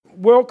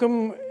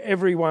Welcome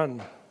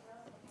everyone.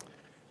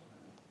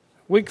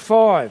 Week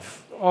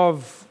 5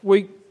 of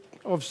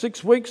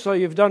 6 weeks, so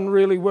you've done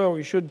really well.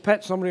 You should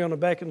pat somebody on the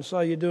back and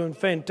say you're doing a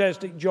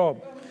fantastic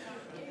job.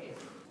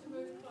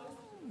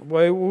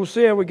 We'll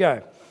see how we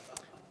go.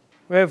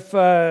 We have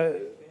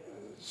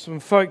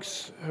some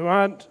folks who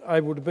aren't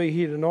able to be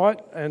here tonight,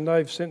 and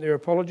they've sent their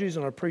apologies,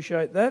 and I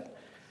appreciate that.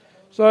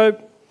 So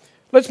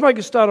let's make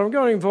a start. I'm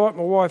going to invite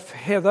my wife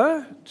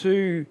Heather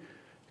to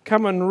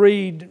come and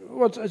read.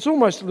 It's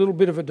almost a little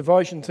bit of a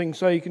devotion thing,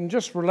 so you can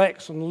just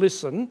relax and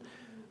listen,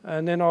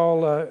 and then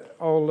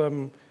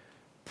I'll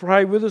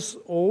pray with us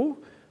all.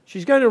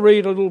 She's going to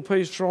read a little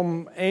piece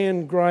from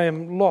Anne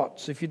Graham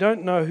Lotz. If you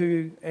don't know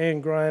who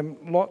Anne Graham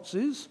Lotz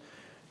is,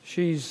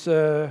 she's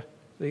the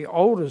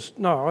oldest.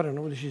 No, I don't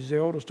know whether she's the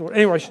oldest daughter.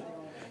 Anyway,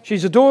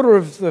 she's a daughter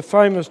of the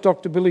famous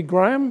Dr. Billy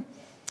Graham,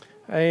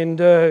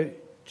 and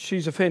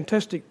she's a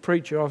fantastic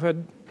preacher.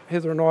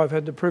 Heather and I have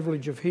had the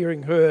privilege of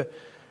hearing her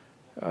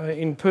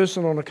in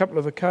person on a couple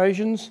of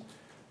occasions.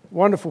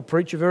 Wonderful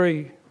preacher,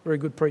 very, very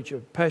good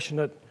preacher,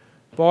 passionate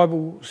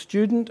Bible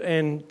student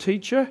and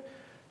teacher.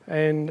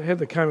 And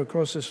Heather came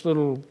across this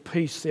little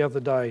piece the other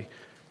day,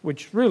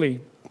 which really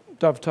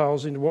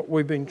dovetails into what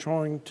we've been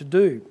trying to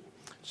do.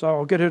 So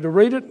I'll get her to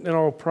read it, and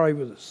I'll pray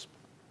with us.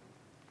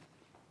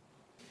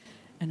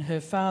 And her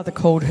father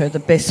called her the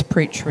best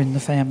preacher in the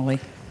family.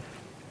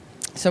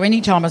 So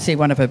anytime I see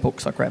one of her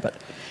books, I grab it.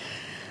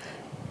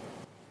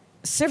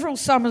 Several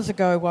summers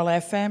ago, while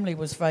our family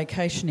was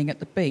vacationing at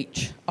the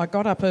beach, I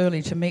got up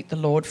early to meet the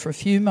Lord for a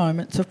few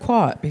moments of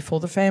quiet before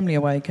the family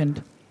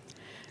awakened.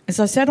 As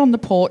I sat on the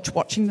porch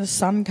watching the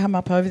sun come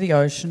up over the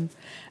ocean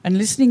and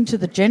listening to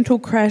the gentle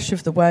crash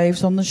of the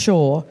waves on the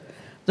shore,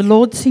 the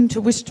Lord seemed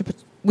to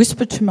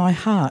whisper to my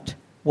heart,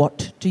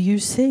 "What do you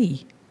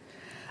see?"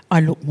 I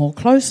looked more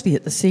closely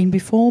at the scene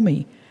before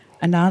me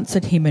and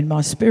answered him in my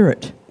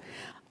spirit.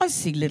 "I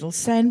see little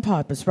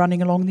sandpipers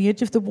running along the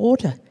edge of the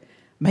water,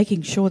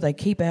 making sure they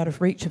keep out of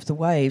reach of the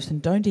waves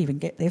and don't even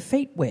get their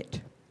feet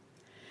wet.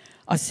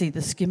 I see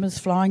the skimmers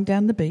flying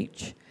down the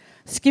beach,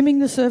 skimming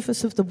the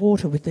surface of the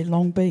water with their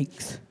long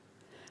beaks.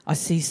 I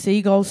see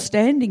seagulls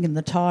standing in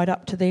the tide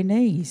up to their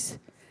knees,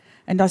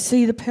 and I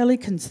see the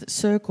pelicans that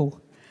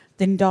circle,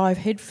 then dive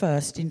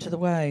headfirst into the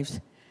waves,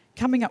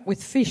 coming up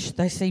with fish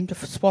they seem to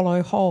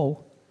swallow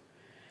whole.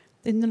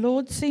 Then the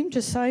Lord seemed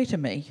to say to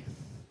me,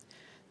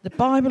 'The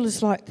Bible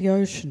is like the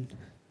ocean,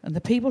 and the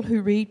people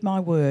who read my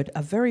word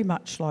are very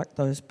much like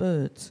those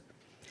birds.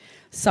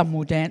 Some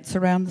will dance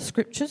around the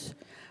scriptures,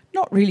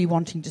 not really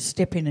wanting to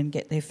step in and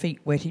get their feet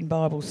wet in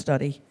Bible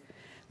study.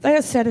 They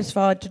are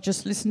satisfied to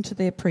just listen to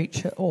their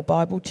preacher or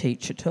Bible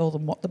teacher tell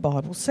them what the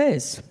Bible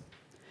says.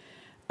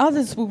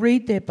 Others will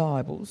read their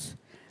Bibles,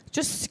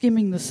 just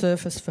skimming the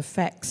surface for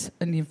facts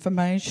and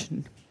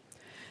information.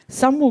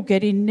 Some will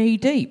get in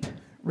knee-deep,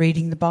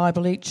 reading the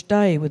Bible each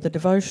day with a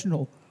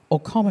devotional or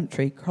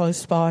commentary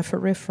close by for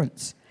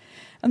reference.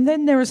 And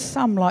then there are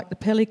some, like the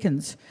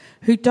pelicans,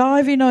 who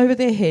dive in over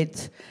their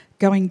heads,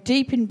 going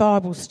deep in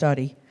Bible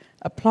study,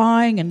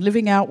 applying and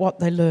living out what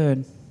they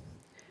learn.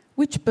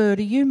 Which bird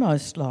are you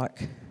most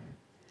like?'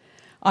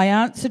 I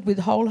answered with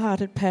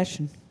wholehearted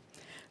passion,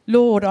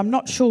 'Lord, I'm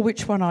not sure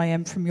which one I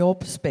am from your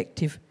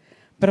perspective,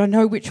 but I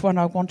know which one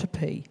I want to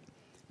be.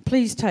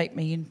 Please take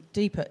me in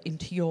deeper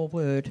into your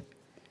word.'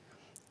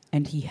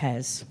 And he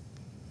has.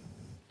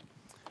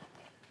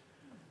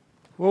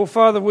 Well,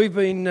 Father, we've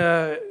been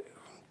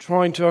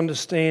trying to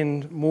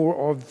understand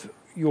more of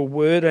your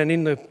word, and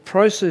in the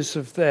process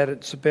of that,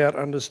 it's about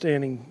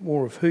understanding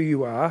more of who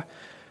you are.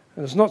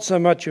 And it's not so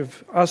much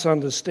of us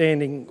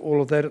understanding all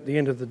of that at the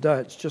end of the day,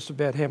 it's just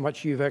about how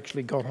much you've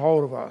actually got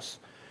hold of us,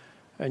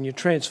 and you're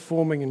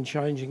transforming and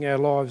changing our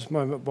lives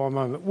moment by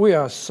moment. We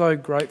are so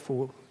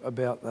grateful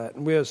about that,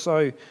 and we are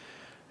so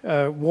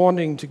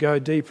wanting to go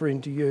deeper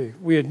into you.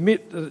 We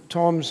admit that at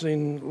times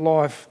in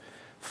life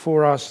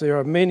for us there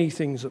are many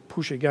things that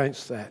push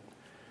against that.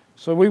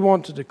 So we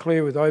want to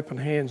declare with open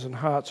hands and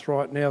hearts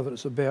right now that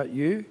it's about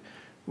you.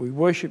 We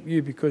worship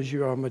you because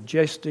you are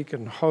majestic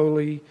and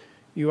holy.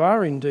 You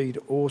are indeed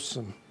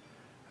awesome.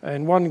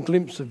 And one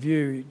glimpse of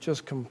you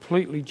just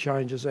completely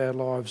changes our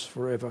lives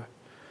forever.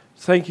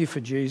 Thank you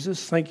for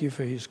Jesus. Thank you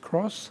for his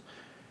cross.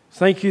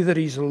 Thank you that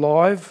he's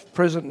alive,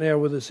 present now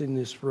with us in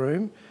this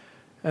room.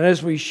 And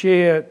as we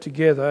share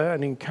together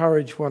and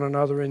encourage one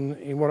another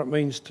in what it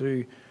means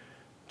to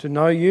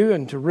know you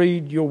and to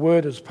read your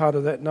word as part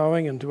of that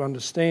knowing and to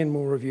understand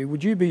more of you.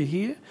 Would you be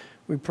here?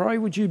 We pray,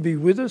 would you be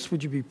with us?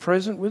 Would you be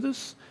present with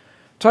us?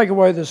 Take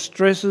away the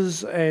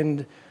stresses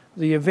and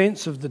the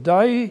events of the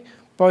day,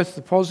 both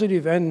the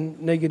positive and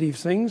negative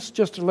things.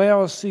 Just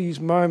allow us these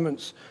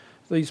moments,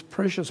 these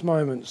precious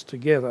moments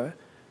together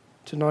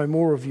to know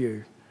more of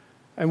you.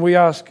 And we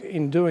ask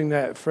in doing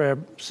that for our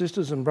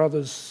sisters and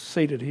brothers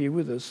seated here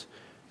with us,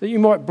 that you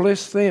might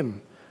bless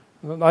them,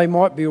 and that they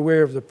might be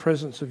aware of the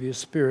presence of your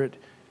Spirit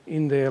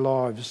in their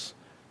lives.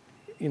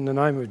 In the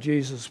name of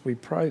Jesus we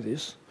pray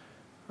this.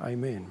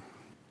 Amen.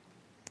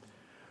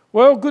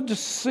 Well, good to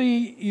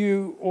see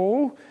you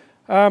all.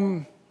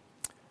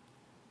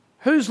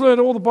 Who's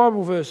learned all the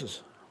Bible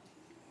verses?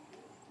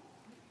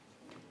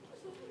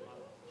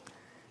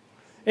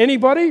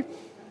 Anybody?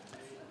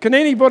 Can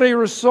anybody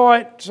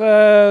recite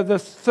the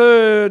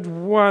third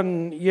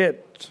one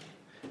yet?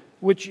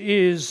 Which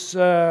is,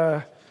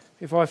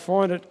 if I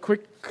find it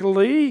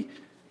quickly,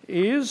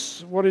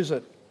 is, what is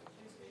it?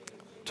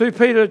 2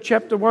 Peter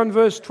chapter 1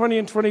 verse 20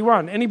 and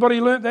 21.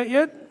 Anybody learnt that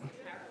yet?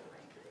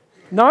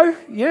 No?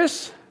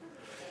 Yes?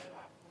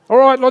 All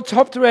right, let's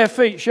hop to our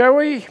feet, shall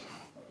we?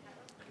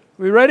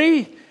 We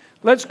ready?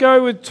 Let's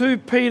go with 2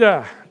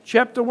 Peter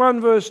chapter 1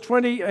 verse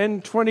 20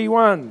 and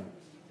 21.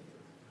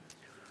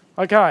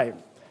 Okay.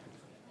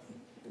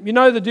 You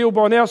know the deal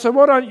by now, so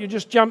why don't you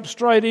just jump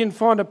straight in,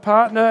 find a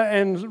partner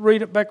and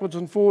read it backwards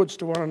and forwards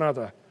to one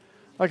another.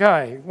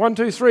 Okay, 1,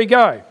 2, 3,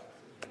 go.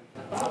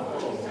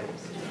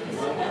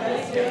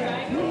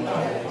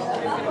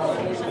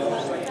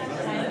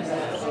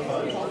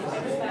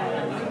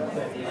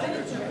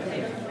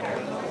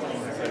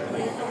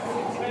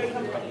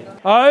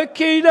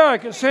 Okie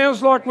doke, it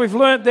sounds like we've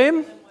learnt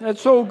them.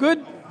 That's all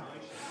good.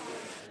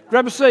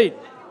 Grab a seat.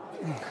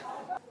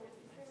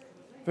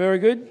 Very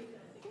good.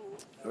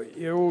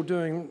 You're all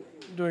doing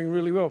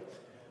really well.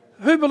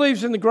 Who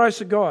believes in the grace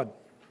of God?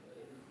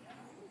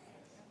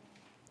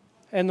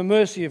 And the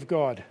mercy of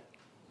God?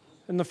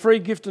 And the free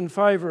gift and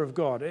favour of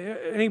God?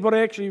 Anybody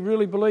actually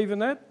really believe in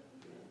that?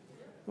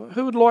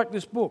 Who would like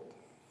this book?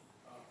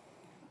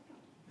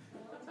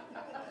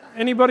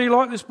 Anybody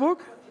like this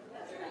book?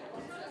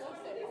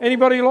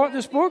 Anybody like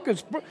this book?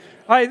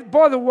 Hey,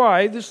 by the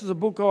way, this is a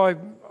book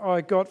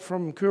I got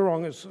from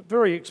Koorong. It's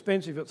very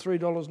expensive at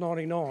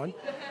 $3.99.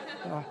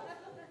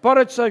 But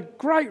it's a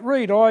great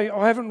read.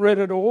 I haven't read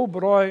it all,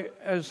 but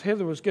as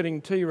Heather was getting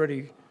tea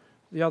ready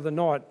the other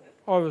night,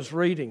 I was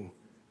reading.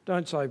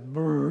 Don't say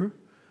brr,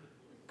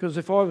 because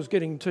if I was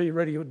getting tea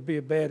ready, it would be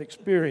a bad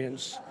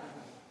experience.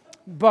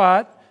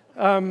 But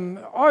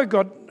I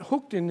got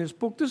hooked in this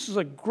book. This is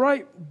a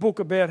great book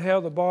about how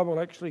the Bible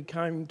actually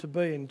came to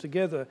be and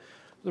together.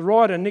 The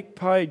writer, Nick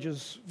Page,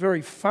 is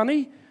very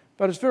funny,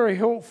 but it's very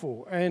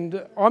helpful.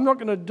 And I'm not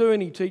going to do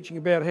any teaching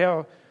about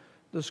how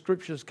the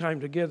scriptures came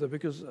together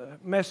because it's a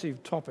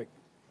massive topic.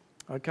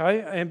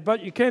 Okay?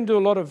 But you can do a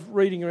lot of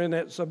reading around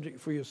that subject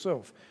for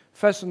yourself.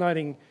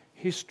 Fascinating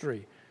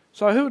history.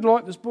 So who would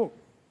like this book?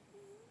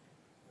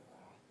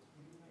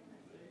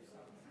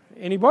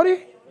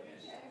 Anybody?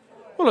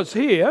 Well, it's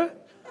here.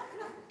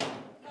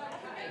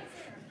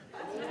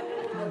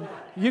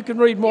 You can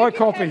read my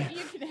copy.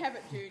 You can have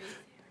it, Judy.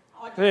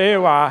 There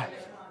you are.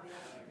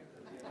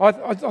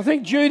 I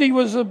think Judy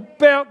was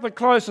about the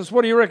closest.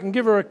 What do you reckon?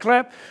 Give her a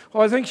clap.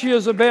 I think she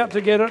is about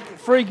to get it.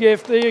 Free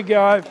gift. There you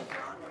go.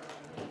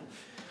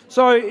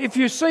 So if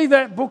you see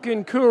that book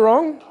in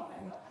Koorong,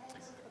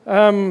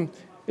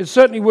 it's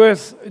certainly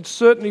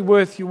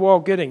worth your while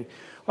getting.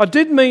 I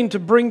did mean to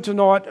bring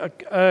tonight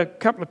a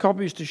couple of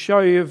copies to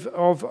show you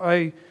of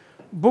a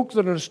book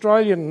that an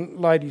Australian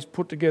lady's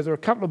put together, a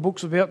couple of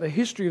books about the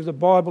history of the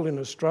Bible in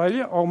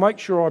Australia. I'll make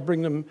sure I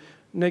bring them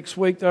next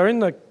week. They're in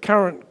the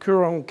current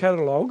Koorong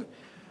catalogue,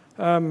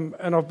 and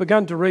I've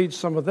begun to read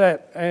some of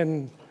that.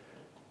 And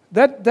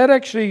that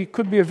actually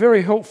could be a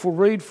very helpful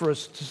read for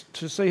us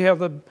to see how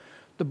the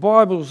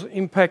Bible's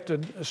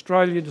impacted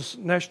Australia's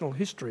national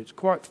history. It's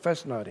quite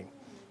fascinating.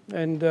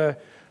 And I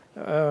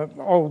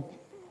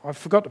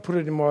forgot to put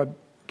it in my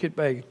kit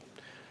bag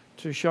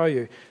to show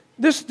you.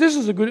 This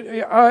is a good...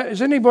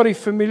 is anybody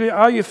familiar?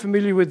 Are you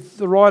familiar with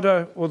the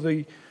writer or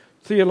the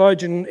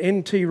theologian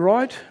N.T.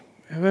 Wright?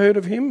 Have you heard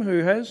of him? Who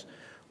has?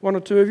 One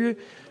or two of you?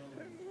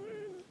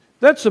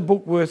 That's a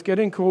book worth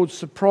getting called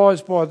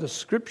Surprised by the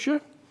Scripture.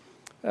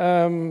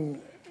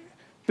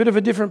 Bit of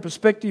a different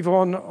perspective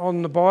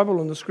on the Bible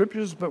and the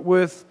Scriptures, but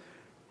worth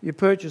your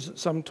purchase at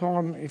some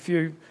time if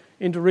you're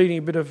into reading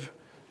a bit of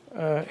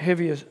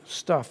heavier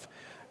stuff.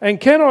 And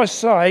can I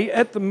say,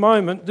 at the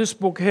moment, this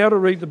book, How to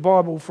Read the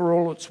Bible for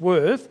All It's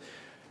Worth,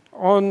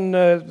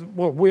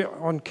 we're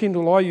on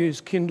Kindle. I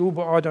use Kindle,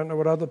 but I don't know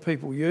what other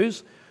people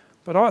use.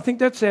 But I think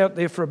that's out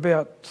there for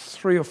about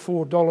 $3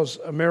 or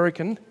 $4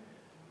 American.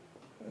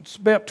 It's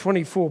about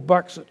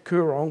 $24 at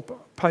Koorong,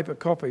 paper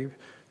copy.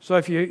 So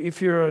if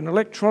you're an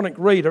electronic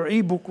reader,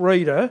 ebook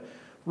reader,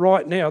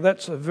 right now,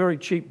 that's a very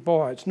cheap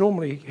buy. It's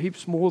normally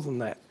heaps more than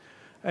that.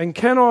 And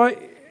can I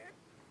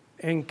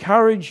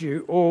encourage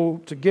you all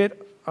to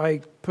get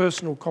a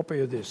personal copy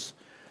of this?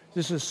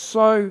 This is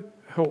so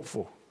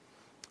helpful.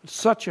 It's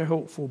such a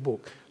helpful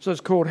book. So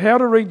it's called How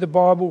to Read the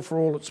Bible for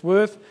All It's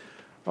Worth.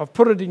 I've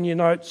put it in your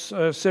notes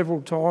several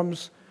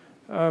times.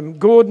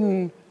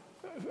 Gordon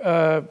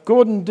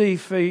D.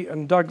 Fee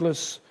and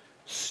Douglas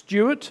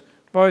Stewart,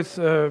 both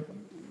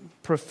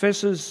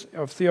professors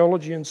of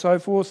theology and so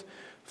forth.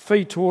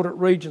 Fee taught at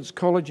Regent's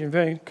College in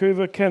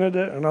Vancouver,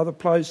 Canada, and other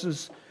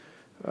places.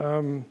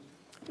 It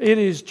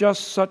is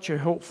just such a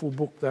helpful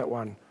book, that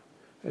one.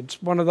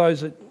 It's one of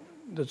those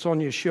that's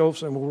on your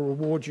shelves and will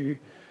reward you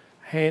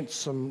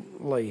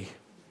handsomely.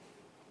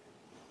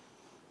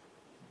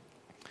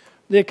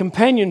 Their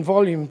companion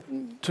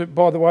volume,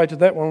 by the way, to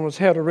that one was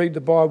How to Read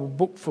the Bible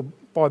book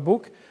by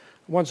book.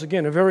 Once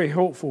again, a very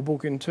helpful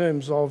book in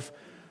terms of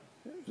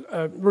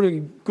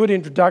really good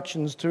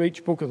introductions to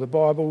each book of the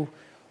Bible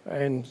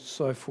and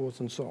so forth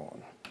and so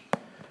on.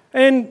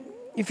 And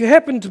if you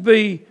happen to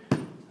be,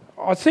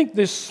 I think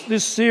this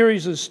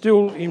series is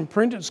still in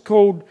print. It's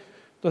called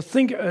the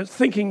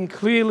Thinking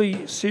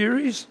Clearly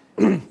series.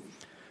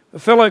 A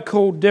fellow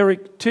called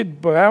Derek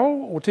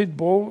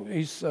Tidball,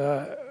 he's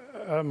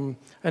an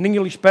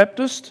English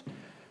Baptist.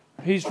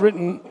 He's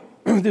written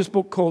this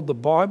book called The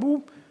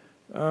Bible.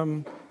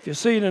 If you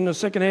see it in a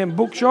second-hand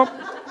bookshop,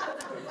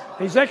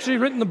 he's actually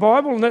written the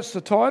Bible, and that's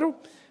the title.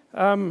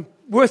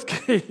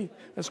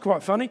 That's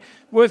quite funny.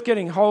 Worth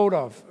getting hold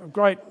of.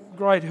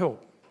 Great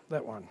help,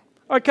 that one.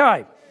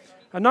 Okay,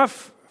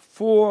 enough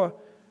for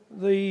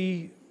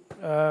the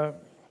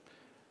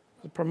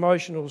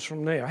promotionals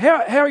from now.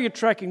 How are you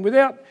tracking?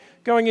 Without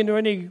going into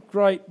any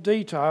great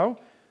detail,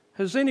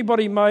 has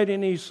anybody made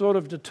any sort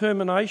of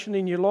determination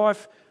in your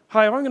life,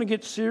 hey, I'm going to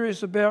get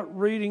serious about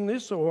reading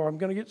this, or I'm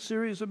going to get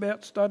serious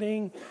about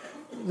studying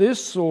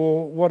this,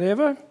 or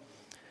whatever?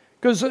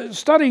 Because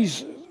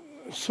studies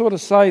sort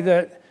of say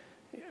that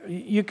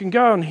you can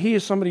go and hear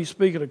somebody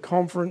speak at a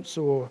conference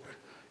or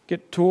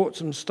get taught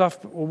some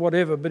stuff or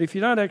whatever, but if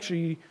you don't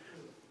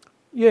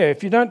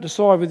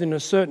decide within a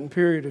certain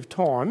period of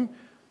time,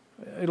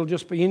 it'll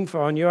just be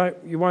info and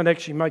you won't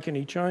actually make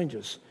any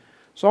changes.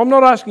 So I'm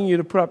not asking you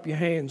to put up your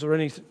hands or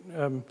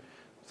anything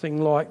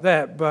like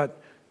that,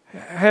 but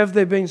have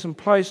there been some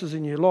places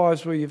in your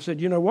lives where you've said,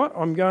 you know what,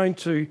 I'm going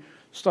to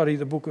study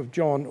the book of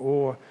John,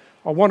 or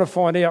I want to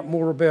find out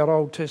more about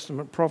Old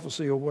Testament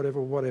prophecy, or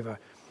whatever.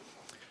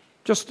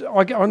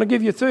 I'm going to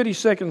give you 30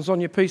 seconds on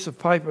your piece of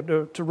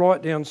paper to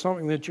write down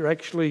something that you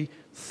actually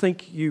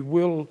think you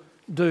will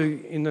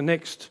do in the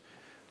next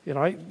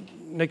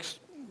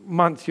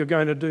month. You're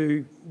going to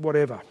do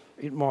whatever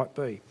it might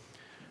be.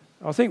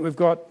 I think we've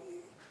got,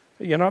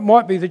 it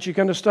might be that you're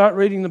going to start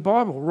reading the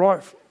Bible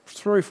right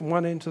through from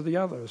one end to the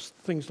other,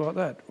 things like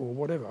that, or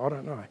whatever, I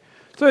don't know.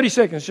 30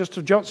 seconds just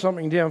to jot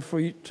something down for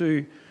you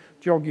to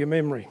jog your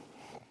memory.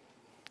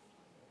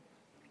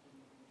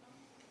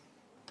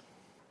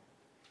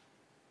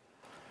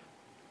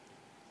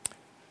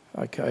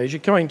 Okay, as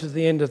you're coming to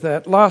the end of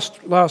that,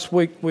 last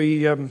week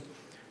we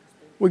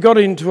got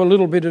into a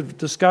little bit of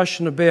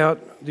discussion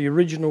about the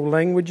original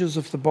languages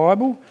of the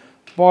Bible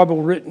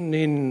written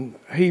in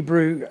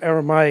Hebrew,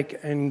 Aramaic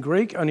and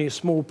Greek. Only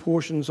small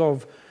portions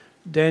of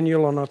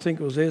Daniel, and I think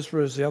it was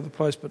Ezra is the other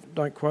place, but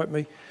don't quote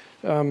me,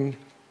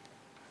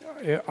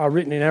 are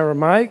written in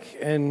Aramaic,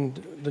 and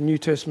the New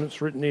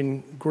Testament's written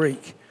in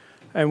Greek.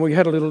 And we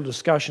had a little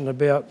discussion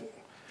about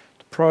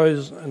the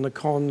pros and the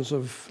cons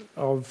of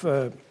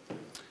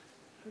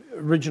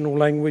original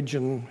language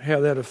and how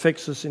that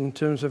affects us in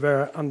terms of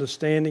our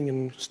understanding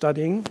and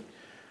studying.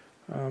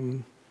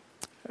 And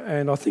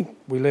I think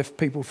we left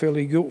people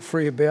fairly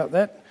guilt-free about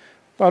that.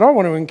 But I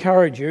want to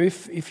encourage you,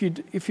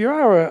 if you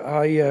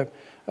are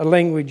a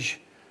language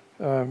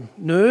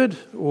nerd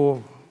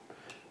or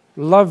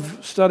love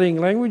studying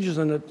languages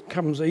and it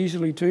comes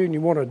easily to you and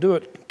you want to do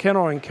it, can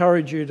I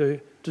encourage you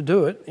to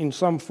do it in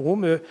some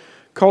form? There are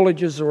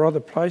colleges or other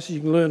places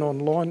you can learn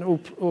online,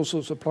 all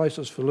sorts of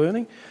places for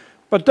learning.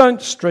 But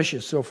don't stress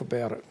yourself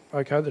about it,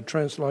 okay? The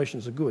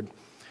translations are good.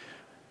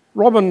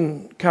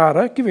 Robin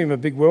Carter, give him a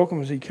big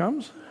welcome as he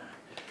comes.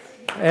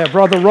 Our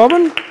brother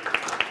Robin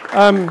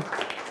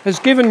has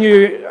given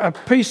you a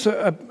piece,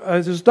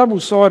 there's a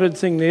double-sided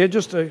thing there.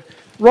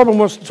 Robin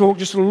wants to talk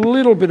just a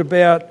little bit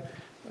about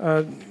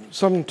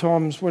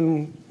sometimes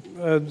when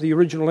the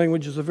original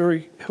languages are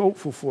very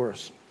helpful for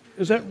us.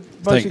 Is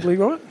that basically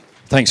right?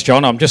 Thanks,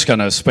 John. I'm just going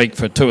to speak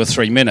for 2 or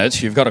 3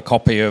 minutes. You've got a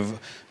copy of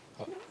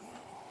a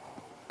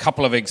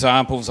couple of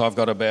examples. I've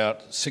got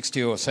about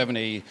 60 or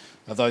 70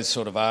 of those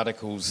sort of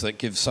articles that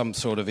give some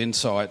sort of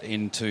insight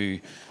into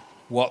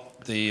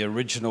what the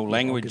original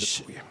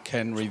language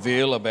can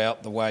reveal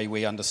about the way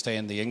we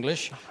understand the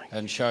English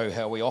and show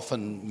how we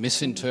often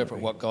misinterpret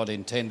what God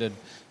intended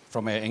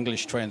from our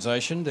English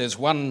translation. There's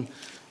one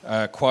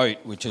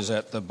quote which is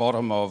at the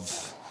bottom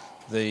of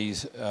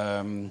these,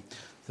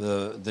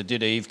 the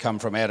did Eve come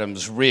from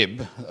Adam's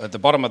rib? At the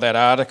bottom of that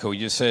article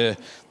you say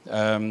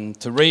to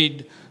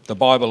read the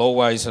Bible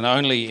always and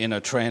only in a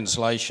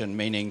translation,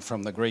 meaning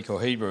from the Greek or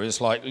Hebrew,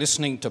 is like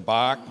listening to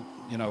Bach,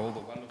 all the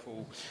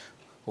wonderful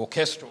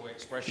orchestral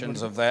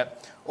expressions of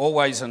that,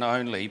 always and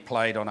only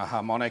played on a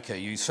harmonica.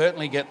 You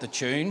certainly get the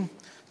tune,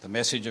 the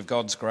message of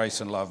God's grace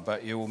and love,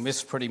 but you will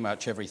miss pretty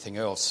much everything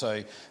else.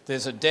 So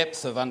there's a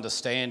depth of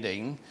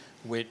understanding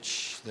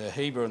which the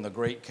Hebrew and the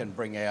Greek can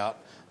bring out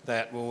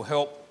that will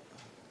help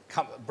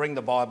bring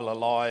the Bible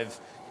alive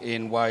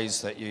in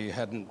ways that you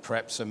hadn't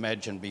perhaps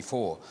imagined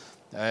before.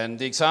 And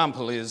the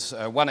example is,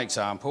 one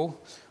example,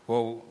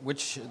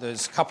 which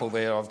there's a couple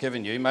there I've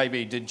given you.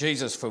 Maybe, did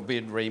Jesus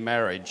forbid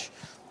remarriage?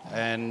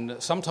 And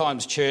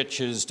sometimes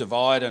churches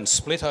divide and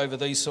split over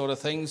these sort of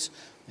things.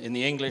 In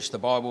the English, the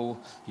Bible,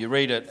 you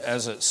read it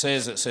as it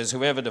says,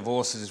 whoever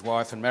divorces his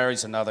wife and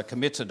marries another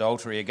commits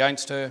adultery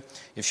against her.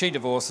 If she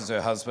divorces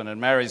her husband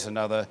and marries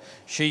another,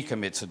 she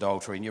commits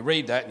adultery. And you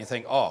read that and you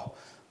think,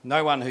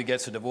 no one who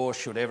gets a divorce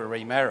should ever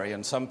remarry,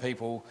 and some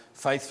people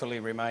faithfully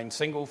remain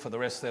single for the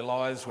rest of their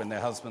lives when their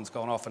husband's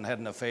gone off and had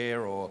an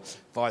affair, or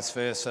vice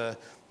versa,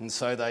 and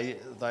so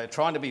they're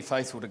trying to be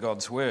faithful to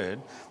God's word.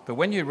 But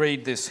when you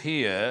read this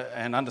here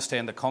and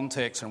understand the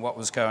context and what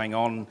was going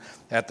on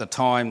at the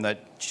time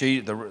that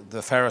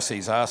the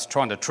Pharisees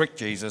trying to trick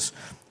Jesus,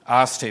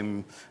 asked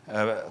him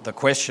the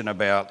question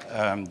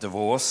about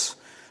divorce,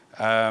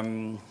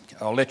 I'll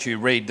let you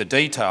read the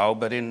detail,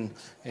 but in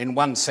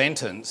one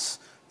sentence,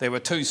 there were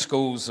two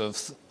schools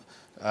of,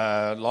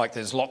 like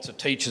there's lots of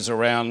teachers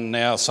around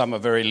now. Some are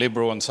very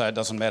liberal and say it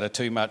doesn't matter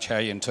too much how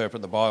you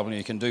interpret the Bible and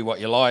you can do what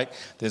you like.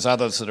 There's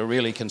others that are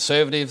really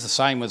conservative. The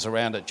same was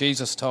around at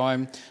Jesus'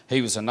 time.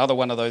 He was another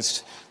one of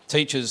those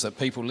teachers that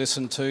people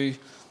listened to.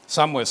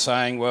 Some were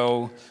saying,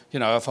 well, you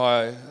know,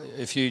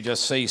 if you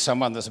just see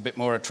someone that's a bit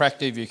more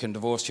attractive, you can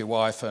divorce your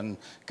wife and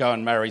go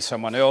and marry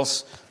someone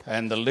else.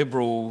 And the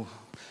liberal,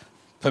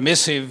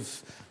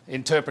 permissive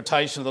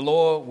interpretation of the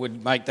law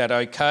would make that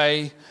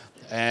okay,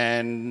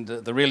 and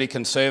the really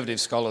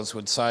conservative scholars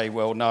would say,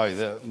 well,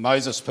 no,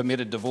 Moses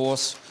permitted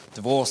divorce.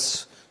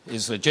 Divorce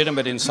is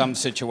legitimate in some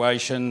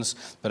situations,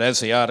 but as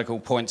the article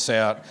points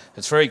out,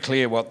 it's very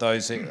clear what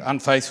those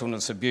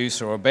unfaithfulness,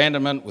 abuse or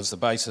abandonment was the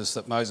basis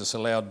that Moses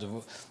allowed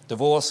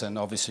divorce, and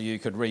obviously you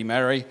could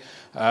remarry.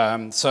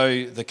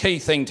 So the key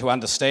thing to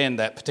understand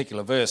that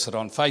particular verse, that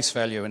on face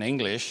value in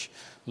English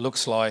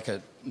looks like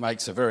it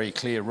makes a very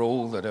clear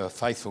rule that a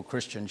faithful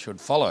Christian should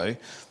follow.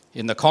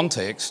 In the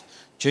context,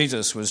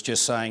 Jesus was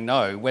just saying,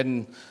 no,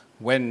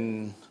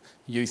 when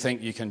you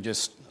think you can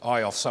just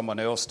eye off someone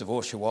else,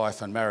 divorce your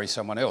wife and marry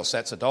someone else,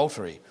 that's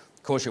adultery.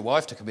 Cause your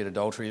wife to commit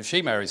adultery if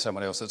she marries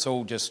someone else. It's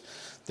all just,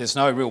 there's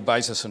no real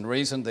basis and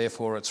reason,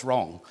 therefore it's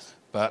wrong.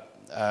 But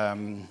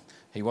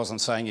he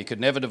wasn't saying you could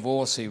never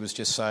divorce, he was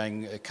just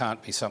saying it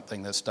can't be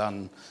something that's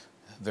done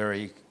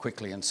very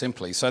quickly and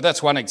simply. So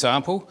that's one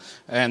example.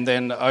 And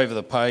then over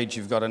the page,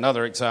 you've got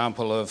another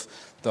example of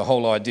the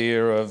whole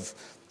idea of,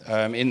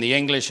 in the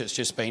English, it's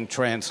just been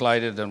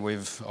translated, and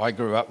I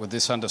grew up with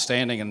this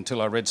understanding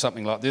until I read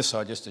something like this.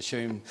 I just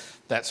assumed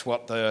that's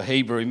what the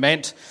Hebrew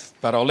meant.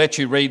 But I'll let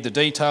you read the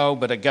detail.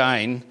 But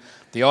again,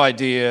 the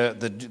idea,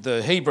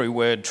 the Hebrew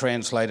word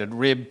translated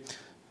rib,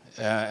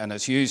 and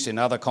it's used in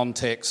other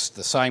contexts,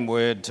 the same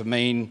word to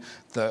mean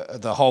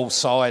the whole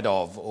side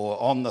of, or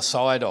on the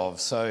side of.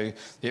 So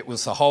it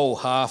was the whole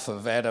half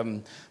of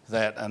Adam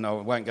that, and I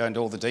won't go into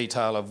all the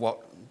detail of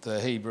what the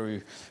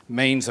Hebrew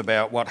means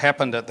about what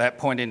happened at that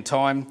point in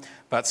time,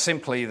 but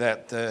simply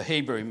that the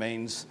Hebrew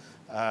means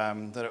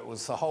that it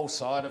was the whole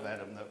side of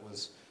Adam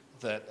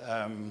that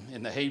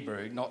in the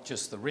Hebrew, not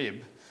just the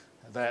rib,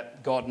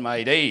 that God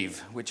made Eve,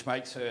 which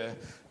makes her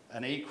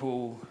an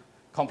equal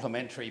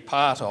complementary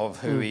part of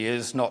who he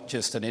is, not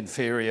just an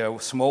inferior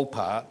small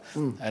part.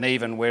 And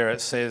even where it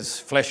says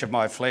flesh of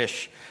my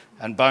flesh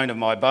and bone of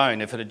my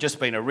bone, if it had just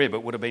been a rib,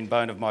 it would have been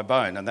bone of my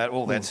bone. And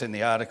that's in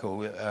the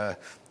article,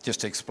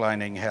 just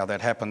explaining how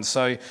that happens.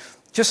 So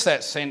just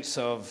that sense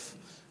of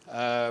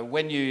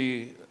when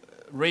you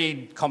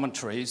read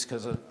commentaries,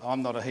 because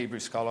I'm not a Hebrew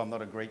scholar, I'm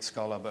not a Greek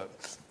scholar,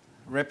 but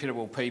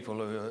reputable people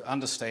who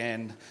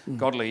understand,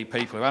 godly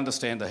people who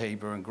understand the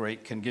Hebrew and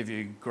Greek can give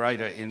you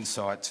greater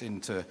insights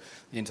into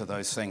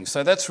those things.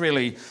 So that's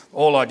really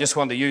all. I just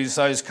wanted to use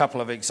those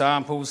couple of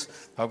examples.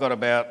 I've got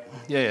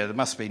there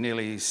must be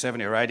nearly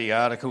 70 or 80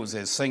 articles.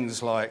 There's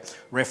things like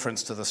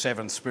reference to the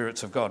seven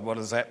spirits of God. What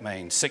does that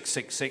mean?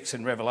 666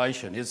 in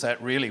Revelation. Is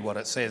that really what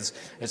it says?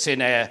 It's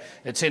in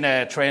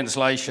our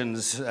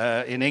translations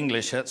in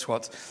English. That's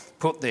what's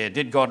put there.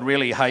 Did God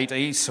really hate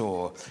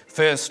Esau?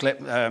 First,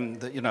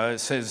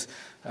 it says,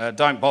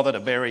 don't bother to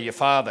bury your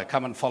father,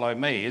 come and follow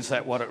me. Is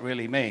that what it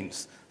really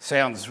means?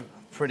 Sounds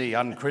pretty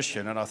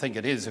un-Christian, and I think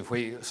it is.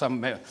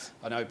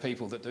 I know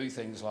people that do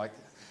things like,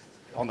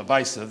 on the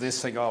basis of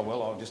this, think, oh,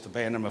 well, I'll just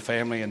abandon my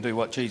family and do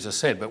what Jesus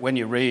said. But when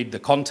you read the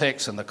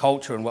context and the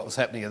culture and what was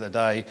happening in the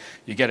day,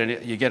 you get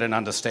an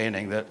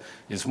understanding that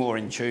is more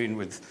in tune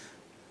with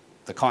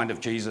the kind of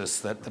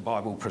Jesus that the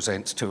Bible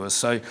presents to us.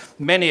 So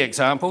many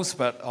examples,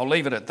 but I'll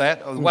leave it at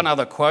that. One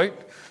other quote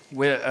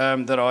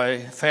that I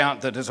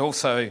found that is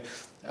also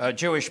a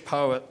Jewish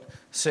poet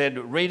said,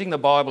 reading the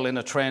Bible in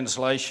a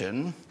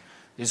translation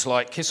is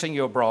like kissing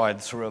your bride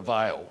through a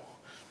veil.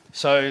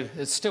 So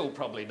it's still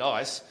probably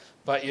nice,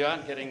 but you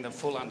aren't getting the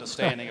full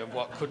understanding of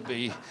what could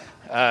be,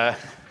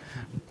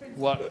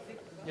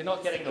 you're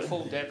not getting the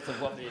full depth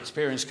of what the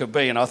experience could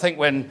be. And I think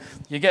when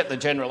you get the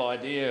general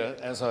idea,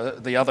 as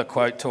the other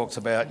quote talks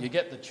about, you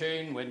get the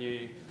tune when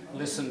you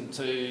listen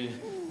to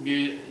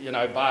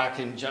Bach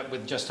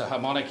with just a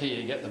harmonica,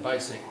 you get the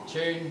basic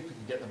tune,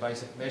 you get the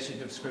basic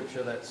message of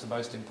Scripture. That's the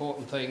most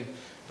important thing.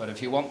 But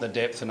if you want the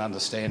depth and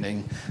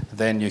understanding,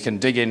 then you can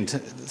dig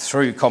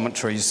through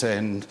commentaries,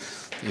 and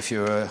if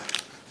you're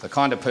the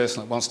kind of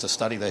person that wants to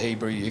study the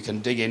Hebrew, you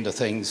can dig into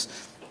things.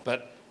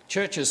 But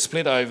churches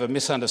split over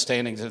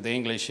misunderstandings of the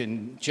English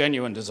in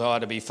genuine desire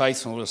to be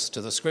faithful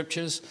to the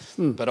Scriptures,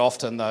 but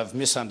often they've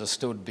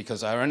misunderstood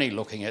because they're only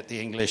looking at the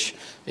English,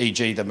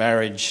 e.g. the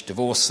marriage,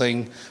 divorce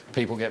thing.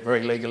 People get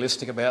very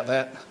legalistic about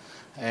that.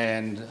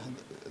 and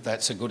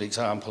that's a good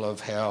example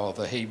of how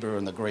the Hebrew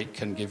and the Greek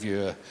can give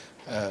you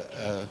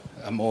a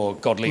more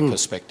godly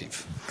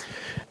perspective.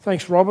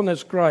 Thanks, Robin.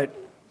 That's great.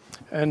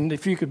 And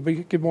if you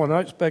could give my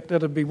notes back,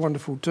 that'd be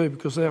wonderful too,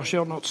 because thou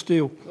shalt not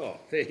steal. Oh,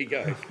 there you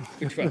go.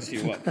 Which ones do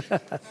you want?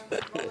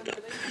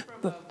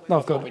 No,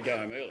 I've got We it. go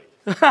home early.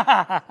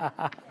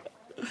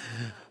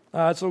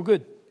 It's all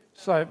good.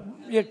 So,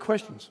 yeah,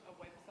 questions?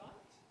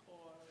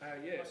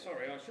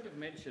 Sorry, I should have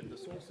mentioned the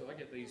source. I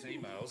get these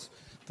emails.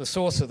 The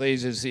source of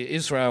these is the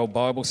Israel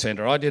Bible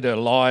Centre. I did a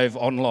live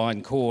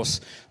online course.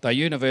 They're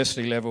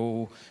university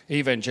level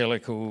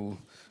evangelical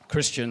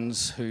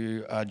Christians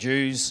who are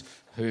Jews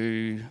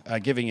who are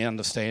giving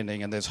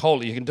understanding, and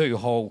you can do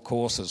whole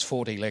courses,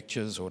 40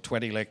 lectures or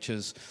 20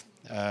 lectures,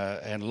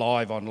 and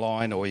live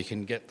online, or you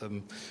can get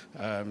them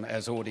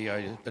as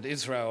audio. But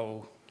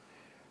Israel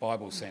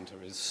Bible Centre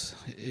is,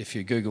 if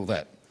you Google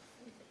that.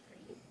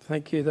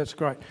 Thank you, that's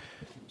great.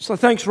 So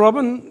thanks,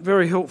 Robin,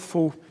 very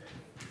helpful.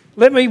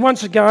 Let me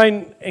once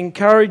again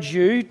encourage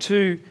you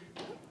to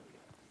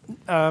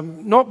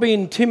not be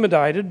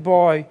intimidated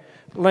by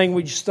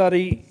language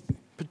study,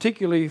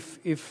 particularly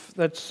if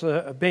that's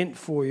a bent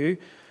for you.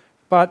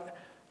 But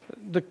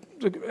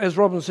as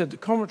Robin said, the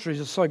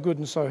commentaries are so good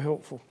and so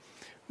helpful.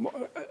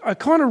 A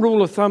kind of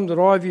rule of thumb that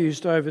I've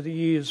used over the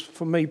years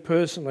for me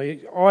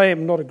personally, I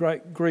am not a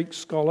great Greek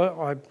scholar.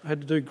 I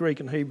had to do Greek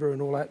and Hebrew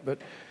and all that, but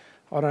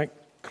I don't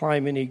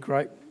claim any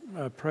great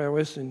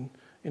prowess in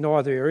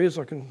either areas.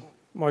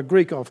 My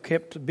Greek I've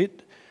kept a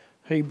bit.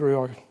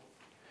 Hebrew,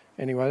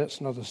 anyway, that's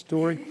another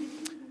story.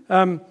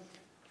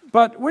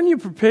 But when you're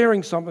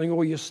preparing something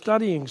or you're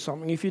studying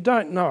something, if you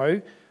don't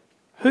know,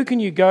 who can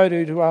you go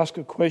to ask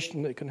a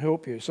question that can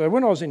help you? So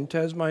when I was in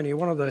Tasmania,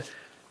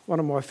 one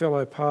of my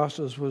fellow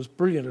pastors was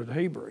brilliant at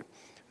Hebrew.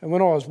 And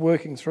when I was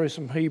working through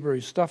some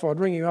Hebrew stuff, I'd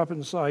ring him up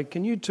and say,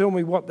 "Can you tell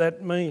me what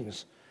that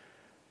means?"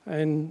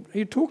 And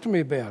he'd talk to me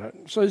about it.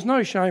 So there's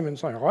no shame in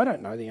saying, "I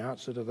don't know the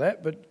answer to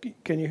that, but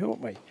can you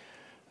help me?"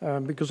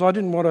 Because I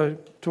didn't want to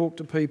talk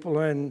to people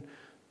and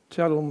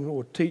tell them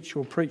or teach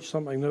or preach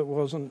something that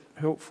wasn't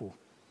helpful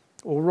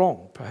or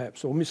wrong,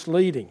 perhaps, or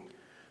misleading.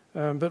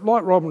 But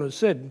like Robin has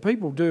said,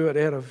 people do it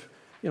out of,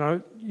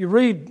 you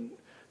read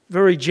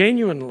very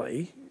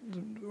genuinely,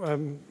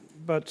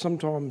 but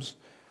sometimes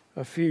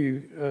a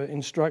few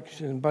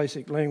instructions in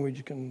basic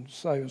language can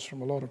save us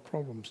from a lot of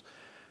problems.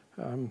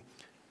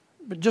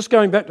 But just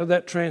going back to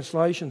that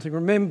translation thing,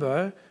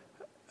 remember,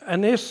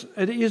 and it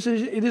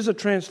is a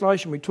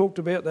translation. We talked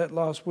about that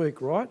last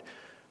week, right?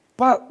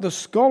 But the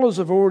scholars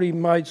have already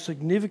made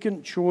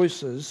significant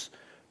choices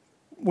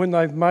when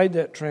they've made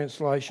that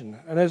translation.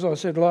 And as I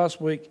said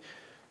last week,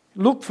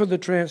 look for the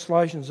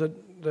translations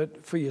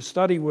that for your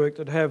study work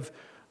that have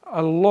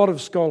a lot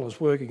of scholars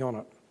working on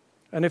it.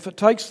 And if it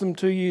takes them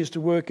 2 years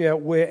to work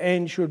out where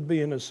 "and" should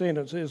be in a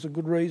sentence, there's a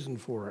good reason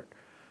for it.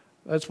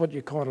 That's what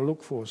you kind of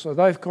look for. So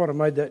they've kind of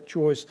made that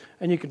choice,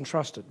 and you can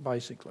trust it,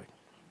 basically.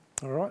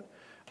 All right?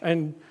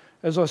 And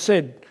as I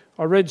said,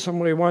 I read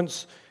somewhere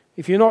once,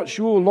 if you're not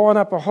sure, line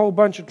up a whole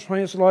bunch of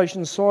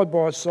translations side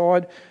by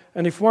side,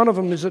 and if one of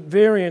them is at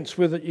variance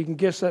with it, you can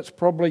guess that's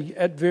probably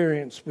at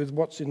variance with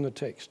what's in the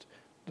text.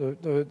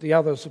 The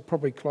others are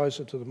probably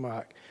closer to the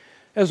mark.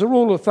 As a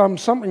rule of thumb,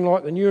 something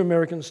like the New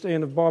American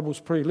Standard Bible is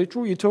pretty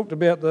literal. You talked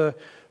about the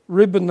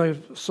rib and the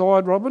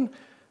side, Robin.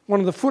 One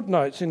of the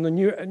footnotes in the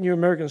New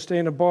American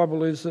Standard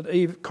Bible is that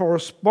Eve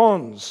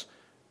corresponds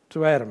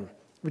to Adam,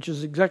 which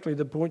is exactly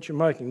the point you're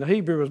making. The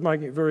Hebrew is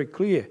making it very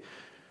clear.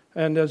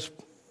 And as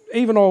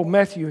even old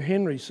Matthew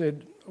Henry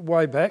said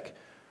way back,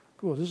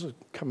 God, this is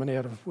coming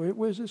out of,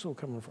 where's this all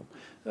coming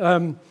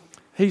from?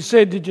 He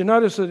said, did you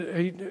notice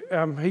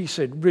that he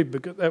said rib,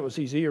 because that was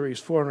his ear, he's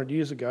 400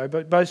 years ago,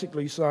 but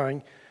basically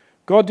saying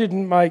God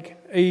didn't make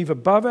Eve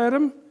above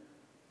Adam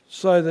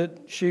so that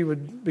she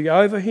would be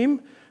over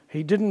him.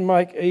 He didn't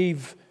make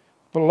Eve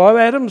below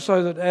Adam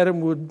so that Adam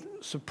would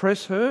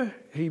suppress her.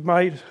 He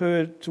made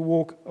her to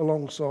walk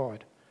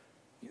alongside.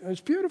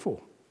 It's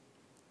beautiful.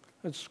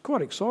 It's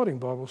quite exciting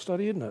Bible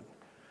study, isn't it?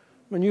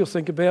 I mean, you'll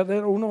think about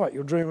that all night.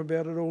 You'll dream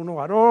about it all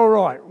night. All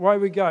right, away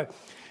we go.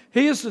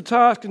 Here's the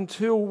task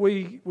until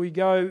we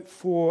go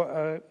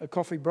for a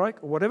coffee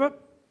break or whatever.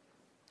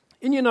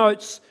 In your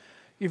notes,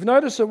 you've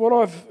noticed that what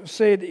I've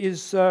said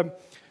is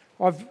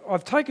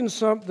I've taken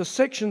the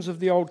sections of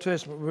the Old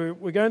Testament.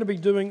 We're going to be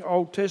doing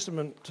Old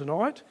Testament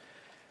tonight.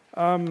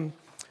 And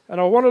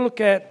I want to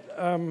look at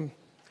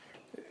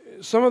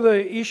some of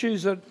the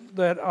issues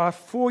that are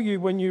for you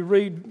when you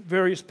read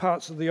various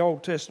parts of the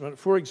Old Testament.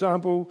 For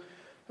example,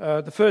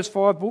 the first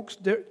 5 books,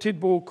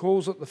 Tidball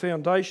calls it the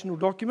foundational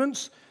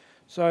documents.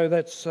 So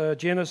that's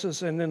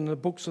Genesis and then the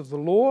books of the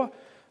law,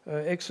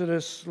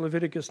 Exodus,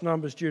 Leviticus,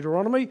 Numbers,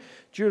 Deuteronomy.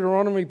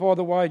 Deuteronomy, by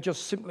the way,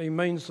 just simply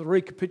means the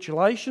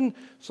recapitulation.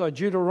 So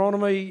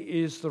Deuteronomy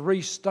is the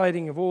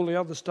restating of all the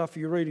other stuff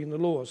you read in the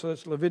law. So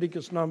that's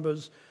Leviticus,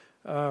 Numbers,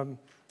 Leviticus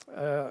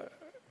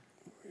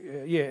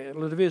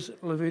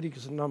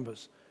and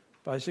Numbers.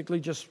 Basically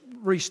just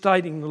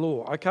restating the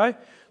law, okay?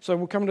 So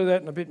we'll come to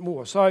that in a bit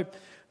more. So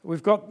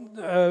we've got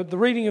the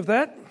reading of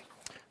that.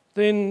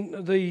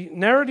 then the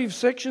narrative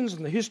sections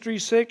and the history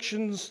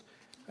sections,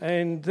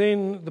 and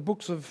then the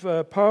books of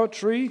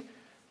poetry,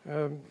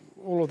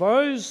 all of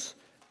those,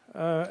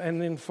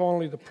 and then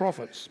finally the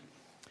prophets.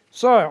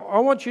 So I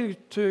want you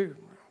to,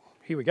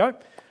 here we go,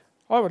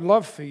 I would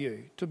love for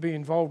you to be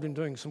involved in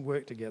doing some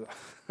work together.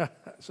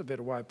 That's a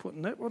better way of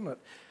putting that, wouldn't it?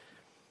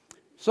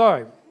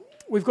 So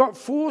we've got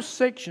 4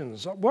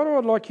 sections. What I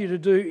would like you to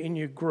do in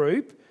your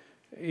group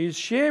is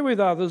share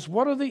with others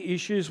what are the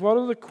issues, what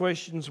are the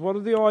questions, what are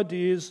the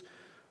ideas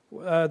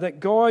that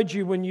guide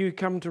you when you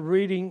come to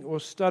reading or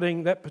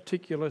studying that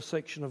particular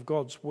section of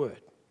God's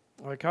Word.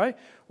 Okay?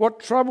 What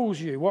troubles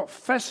you? What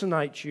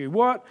fascinates you?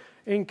 What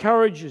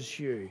encourages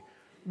you?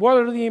 What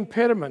are the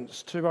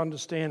impediments to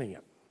understanding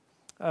it?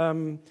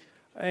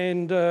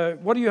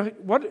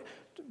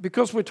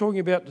 Because we're talking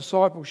about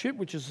discipleship,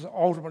 which is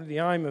ultimately the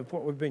aim of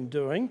what we've been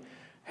doing,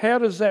 how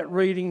does that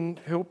reading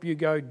help you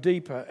go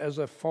deeper as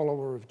a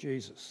follower of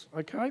Jesus?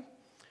 Okay?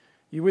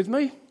 You with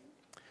me?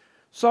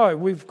 So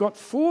we've got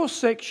 4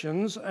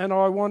 sections, and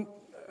I want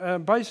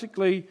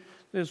basically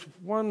there's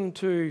 1,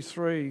 2,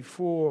 3,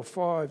 4,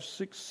 5,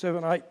 6,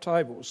 7, 8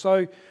 tables.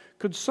 So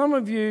could some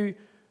of you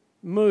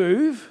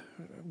move,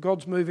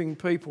 God's moving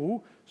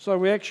people, so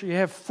we actually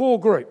have 4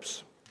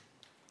 groups,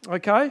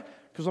 okay?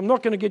 Because I'm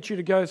not going to get you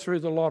to go through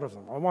the lot of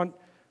them. I want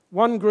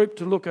one group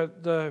to look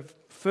at the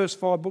first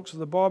 5 books of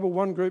the Bible,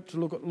 one group to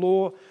look at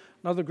law,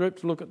 another group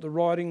to look at the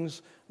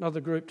writings,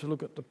 another group to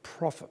look at the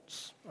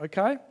prophets,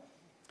 okay?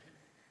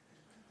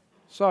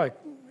 So,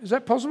 is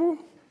that possible?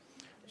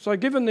 So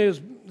given there's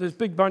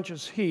big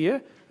bunches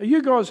here, are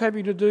you guys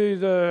happy to do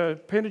the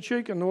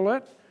Pentateuch and all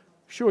that?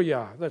 Sure you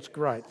are. That's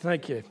great.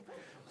 Thank you.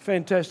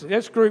 Fantastic.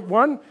 That's group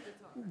 1.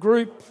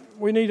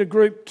 We need a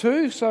group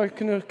 2. So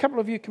can a couple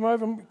of you come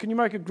over? Can you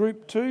make a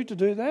group 2 to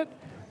do that?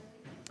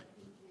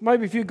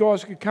 Maybe if you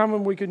guys could come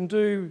and we can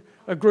do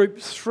a group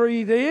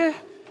 3 there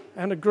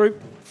and a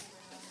group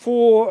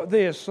 4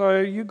 there.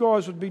 So you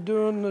guys would be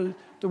doing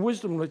the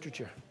wisdom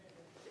literature.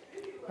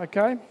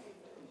 Okay?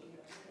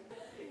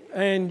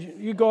 And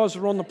you guys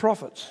are on the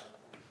prophets.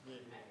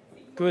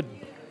 Good.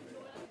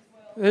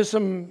 There's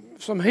some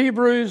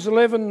Hebrews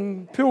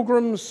 11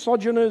 pilgrims,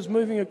 sojourners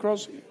moving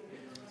across.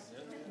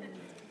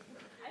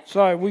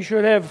 So we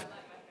should have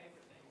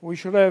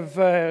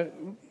the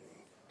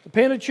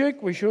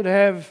Pentateuch. We should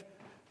have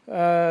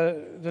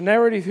the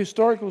narrative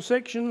historical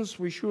sections.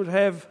 We should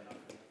have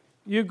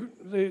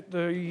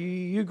the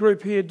you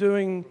group here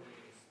doing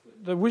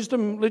the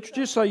wisdom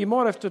literature. So you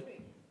might have to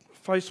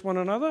face one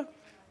another.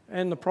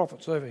 And the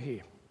prophets over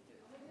here.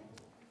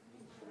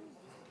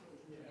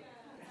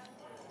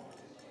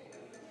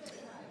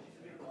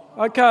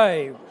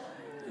 Okay,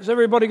 has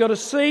everybody got a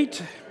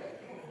seat?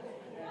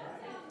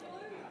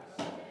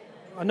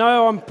 I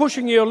know I'm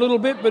pushing you a little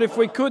bit, but if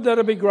we could,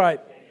 that'd be great.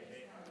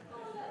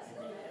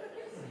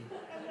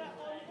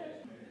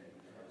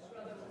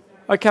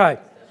 Okay,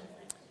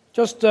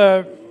 just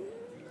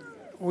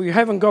we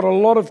haven't got a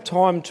lot of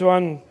time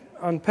to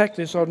unpack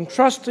this. I'm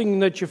trusting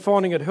that you're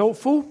finding it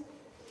helpful.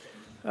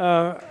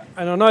 And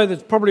I know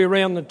that probably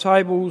around the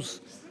tables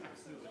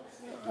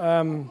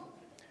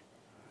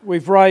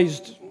we've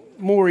raised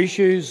more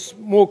issues,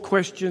 more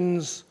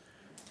questions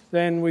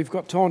than we've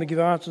got time to give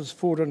answers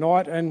for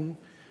tonight, and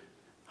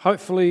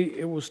hopefully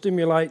it will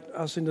stimulate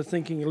us into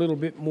thinking a little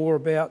bit more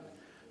about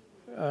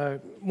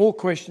more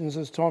questions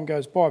as time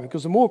goes by,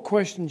 because the more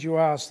questions you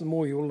ask, the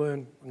more you'll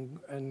learn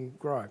and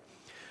grow.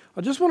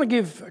 I just want to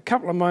give a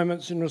couple of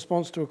moments in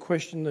response to a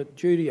question that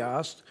Judy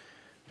asked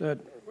that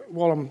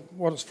while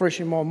it's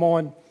fresh in my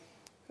mind,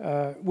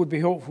 would be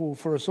helpful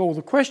for us all.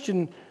 The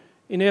question,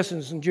 in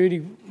essence, and Judy,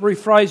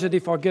 rephrase it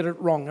if I get it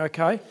wrong,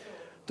 okay?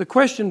 The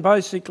question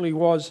basically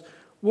was,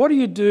 what do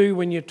you do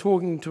when you're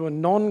talking to a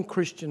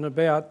non-Christian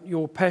about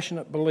your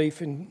passionate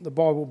belief in the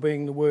Bible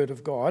being the Word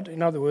of God?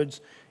 In other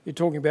words, you're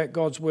talking about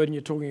God's Word and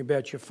you're talking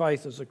about your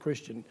faith as a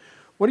Christian.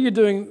 What do you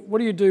do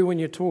when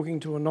you're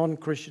talking to a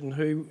non-Christian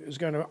who is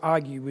going to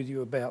argue with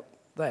you about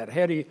that?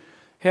 How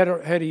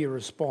do you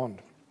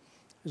respond?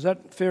 Is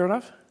that fair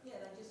enough? Yeah,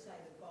 they just say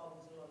the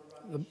Bible's a lot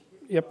of rubbish.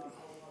 Yep. A lot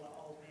of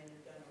old men who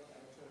don't know what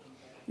they're talking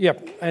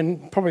about. Yep,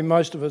 and probably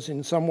most of us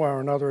in some way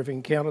or another have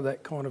encountered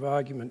that kind of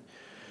argument.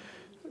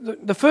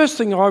 The first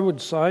thing I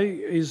would say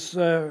is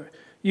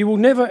you will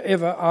never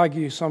ever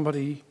argue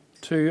somebody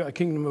to a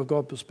Kingdom of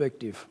God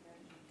perspective.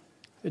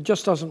 It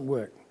just doesn't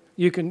work.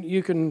 You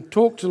can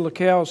talk till the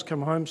cows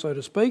come home, so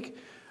to speak,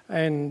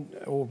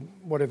 or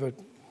whatever,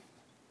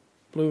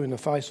 blue in the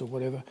face or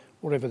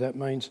whatever that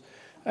means.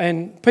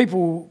 And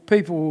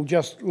people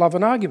just love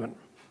an argument.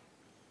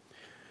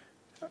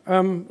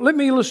 Let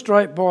me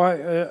illustrate by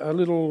a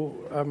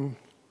little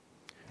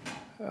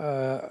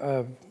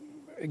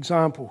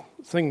example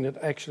thing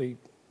that actually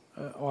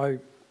I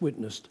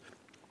witnessed.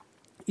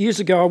 Years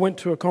ago, I went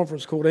to a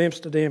conference called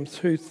Amsterdam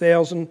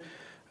 2000,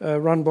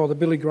 run by the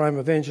Billy Graham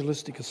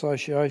Evangelistic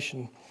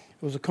Association.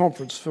 It was a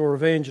conference for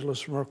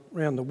evangelists from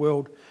around the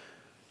world.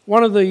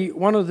 One of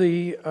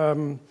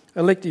the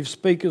elective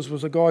speakers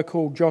was a guy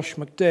called Josh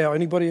McDowell.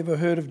 Anybody ever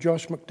heard of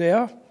Josh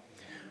McDowell?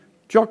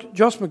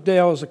 Josh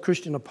McDowell is a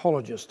Christian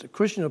apologist. A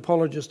Christian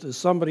apologist is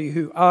somebody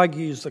who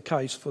argues the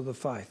case for the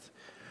faith.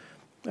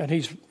 And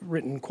he's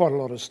written quite a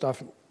lot of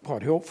stuff,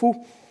 quite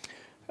helpful.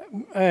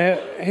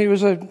 He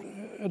was a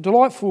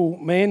delightful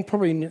man,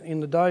 probably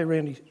in the day,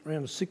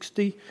 around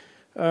 60.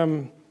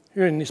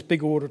 Here in this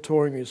big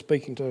auditorium, he was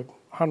speaking to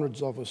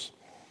hundreds of us.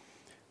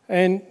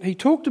 And he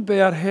talked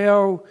about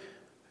how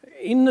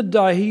in the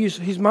day,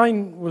 his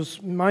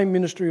main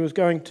ministry was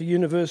going to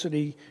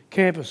university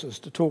campuses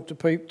to talk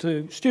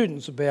to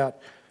students about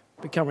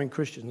becoming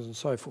Christians and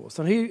so forth.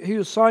 And he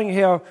was saying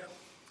how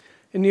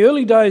in the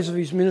early days of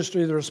his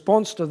ministry, the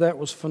response to that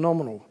was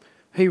phenomenal.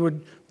 He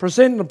would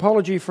present an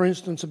apology, for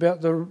instance,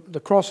 about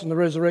the cross and the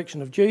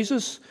resurrection of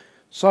Jesus,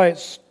 say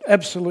it's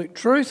absolute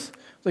truth.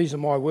 These are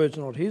my words,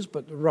 not his,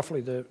 but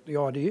roughly the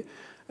idea.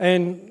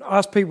 And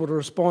ask people to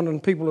respond,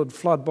 and people would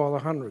flood by the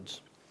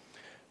hundreds,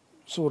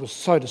 sort of,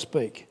 so to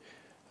speak.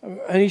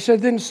 And he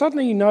said then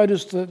suddenly he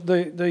noticed that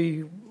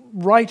the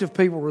rate of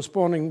people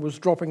responding was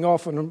dropping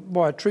off, and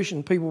by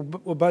attrition people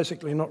were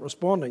basically not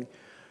responding.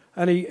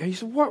 And he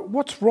said,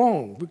 what's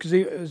wrong? Because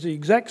it was the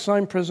exact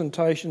same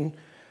presentation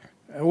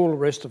and all the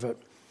rest of it.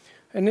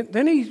 And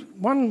then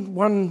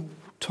one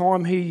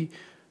time he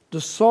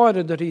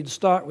decided that he'd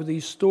start with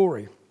his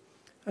story.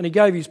 And he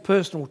gave his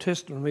personal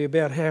testimony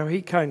about how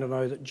he came to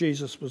know that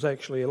Jesus was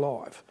actually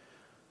alive.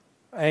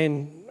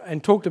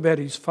 And talked about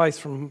his faith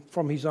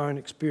from his own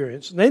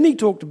experience. And then he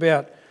talked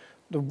about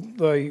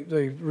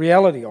the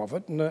reality of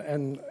it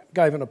and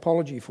gave an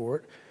apology for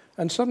it.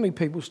 And suddenly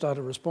people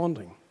started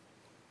responding.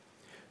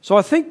 So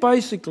I think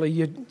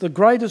basically the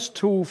greatest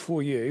tool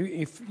for you,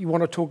 if you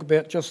want to talk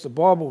about just the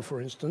Bible,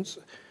 for instance,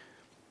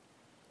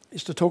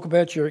 is to talk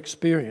about your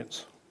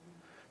experience.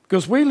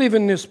 Because we live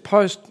in this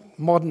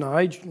post-modern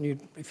age, and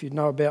if you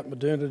know about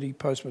modernity,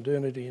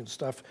 post-modernity and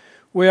stuff,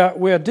 we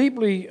are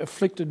deeply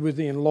afflicted with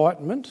the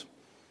Enlightenment.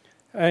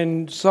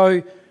 And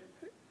so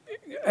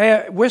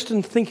our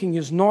Western thinking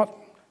is not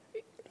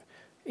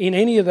in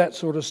any of that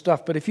sort of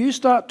stuff. But if you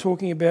start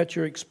talking about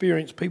your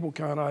experience, people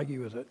can't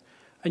argue with it.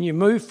 And you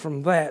move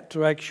from that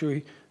to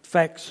actually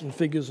facts and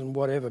figures and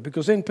whatever,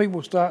 because then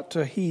people start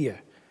to hear.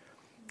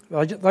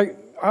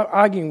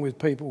 Arguing with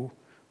people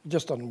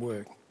just doesn't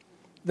work.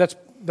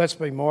 That's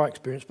been my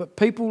experience. But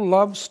people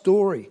love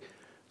story.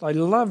 They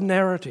love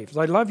narrative.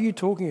 They love you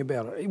talking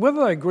about it.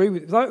 Whether they agree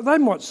with it, they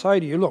might say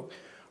to you, look,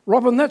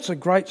 Robin, that's a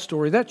great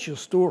story. That's your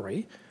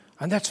story.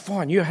 And that's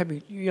fine. You're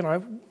happy.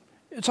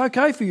 It's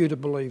okay for you to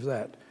believe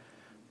that.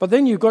 But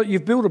then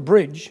you've built a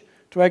bridge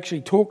to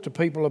actually talk to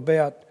people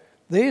about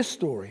their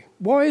story.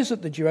 Why is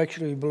it that you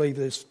actually believe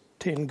there's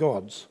 10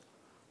 gods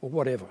or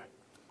whatever?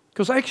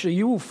 Because actually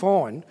you will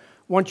find,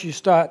 once you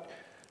start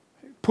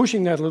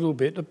pushing that a little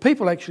bit, that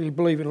people actually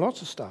believe in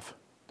lots of stuff.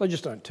 They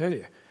just don't tell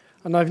you.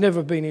 And they've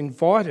never been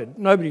invited.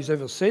 Nobody's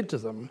ever said to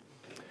them,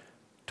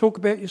 talk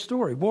about your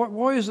story.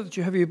 Why is it that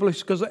you have your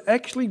beliefs? Because they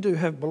actually do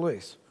have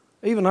beliefs.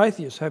 Even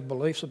atheists have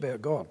beliefs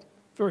about God.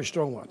 Very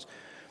strong ones.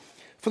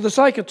 For the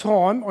sake of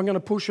time, I'm going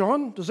to push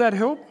on. Does that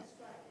help?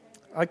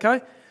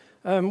 Okay.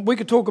 We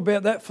could talk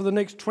about that for the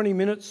next 20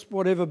 minutes,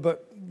 whatever,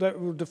 but that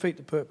will defeat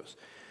the purpose.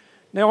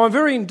 Now, I'm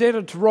very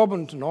indebted to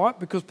Robin tonight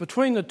because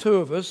between the two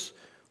of us,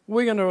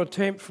 we're going to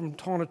attempt from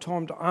time to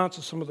time to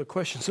answer some of the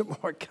questions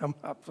that might come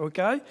up,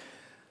 okay?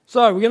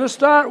 So we're going to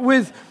start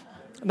with...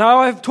 No,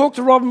 I've talked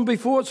to Robin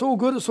before. It's all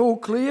good. It's all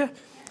clear.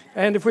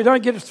 And if we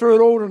don't get through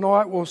it all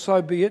tonight, well,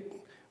 so be it.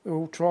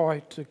 We'll try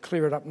to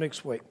clear it up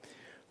next week.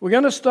 We're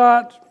going to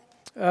start...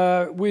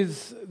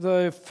 with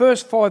the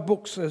first 5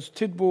 books, as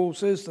Tidball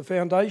says, the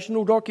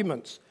foundational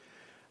documents.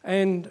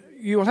 And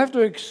you'll have to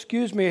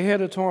excuse me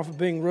ahead of time for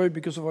being rude,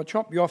 because if I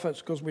chop you off,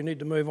 it's because we need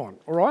to move on.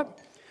 All right?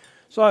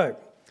 So,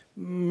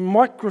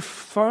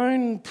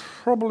 microphone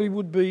probably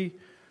would be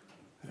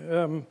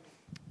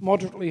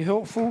moderately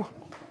helpful,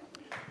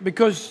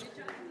 because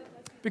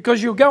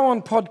you'll go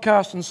on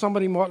podcast and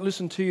somebody might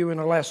listen to you in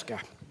Alaska.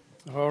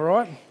 All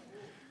right?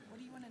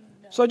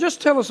 So just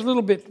tell us a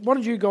little bit, what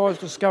did you guys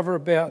discover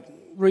about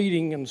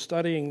reading and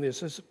studying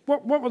this?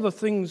 What were the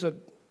things that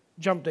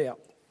jumped out?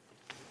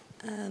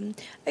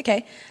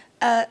 Okay,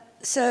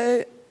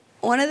 so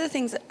one of the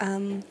things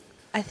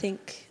I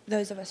think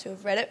those of us who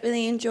have read it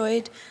really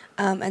enjoyed,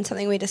 and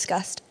something we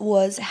discussed,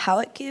 was how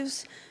it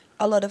gives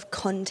a lot of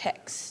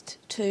context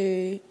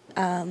to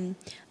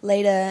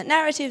later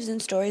narratives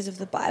and stories of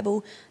the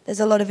Bible. There's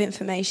a lot of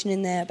information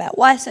in there about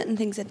why certain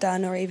things are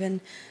done, or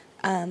even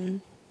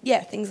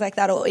things like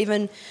that, or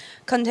even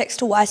context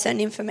to why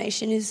certain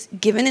information is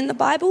given in the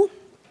Bible.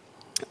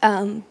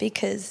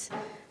 Because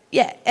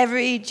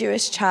every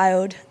Jewish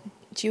child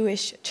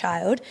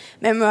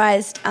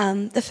memorized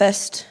the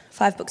first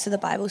 5 books of the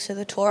Bible, so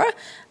the Torah.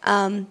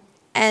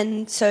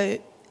 And so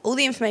all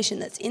the information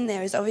that's in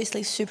there is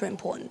obviously super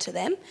important to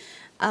them.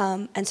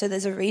 And so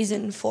there's a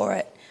reason for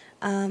it.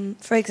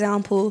 For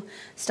example,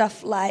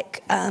 stuff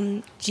like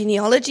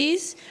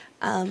genealogies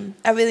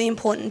are really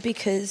important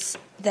because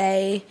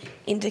they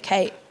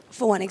indicate,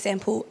 for one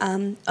example,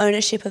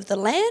 ownership of the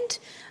land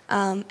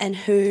and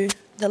who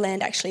the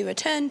land actually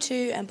returned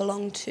to and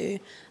belonged to.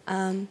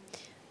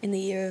 in the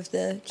year of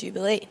the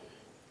Jubilee,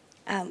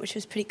 which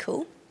was pretty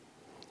cool.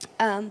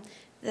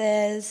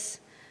 There's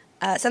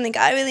something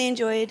I really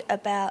enjoyed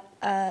about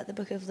the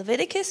book of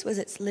Leviticus was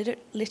its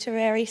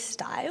literary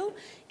style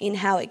in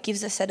how it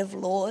gives a set of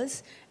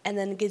laws and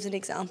then gives an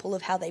example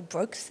of how they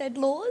broke said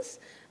laws,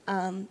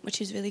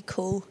 which is really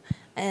cool.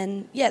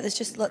 And yeah, there's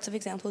just lots of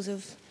examples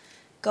of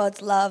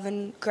God's love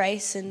and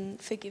grace and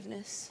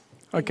forgiveness.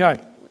 Okay.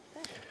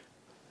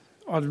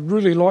 I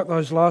really like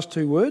those last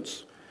two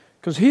words,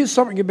 because here's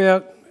something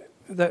about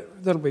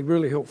that'll be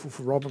really helpful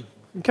for Robin.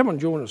 And come and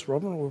join us,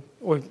 Robin,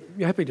 or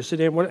you're happy to sit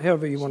down,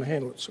 however you want to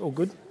handle it. It's all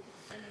good.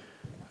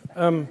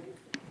 I'm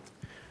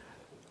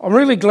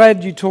really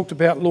glad you talked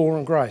about law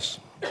and grace,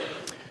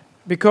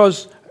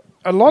 because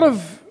a lot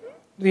of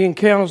the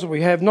encounters that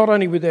we have, not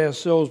only with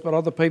ourselves but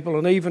other people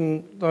and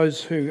even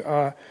those who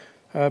are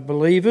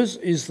believers,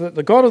 is that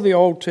the God of the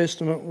Old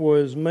Testament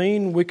was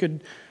mean,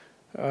 wicked,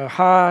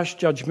 harsh,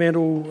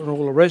 judgmental and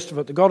all the rest of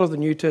it. The God of the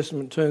New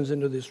Testament turns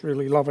into this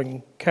really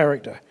loving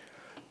character.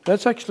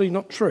 That's actually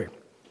not true.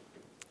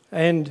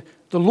 And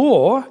the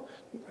law,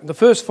 the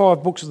first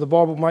 5 books of the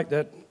Bible make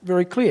that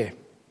very clear.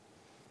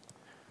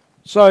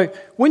 So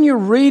when you're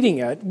reading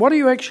it, what are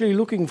you actually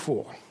looking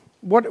for?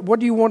 What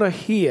do you want to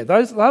hear?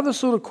 Those are the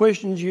sort of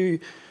questions you...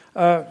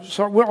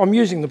 I'm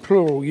using the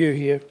plural you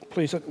here.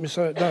 Please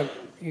don't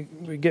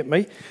you get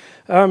me.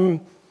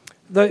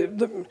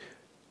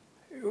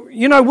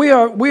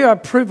 We are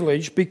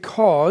privileged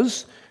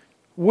because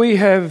we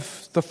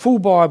have the full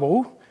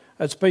Bible.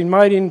 It's been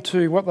made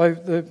into what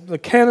the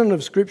canon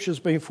of Scripture has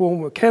been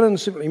formed. Canon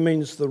simply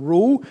means the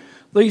rule.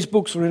 These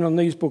books are in and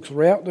these books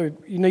are out.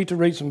 You need to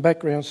read some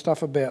background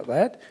stuff about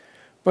that.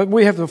 But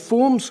we have the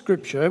formed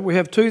Scripture. We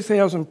have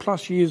 2,000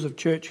 plus years of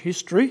church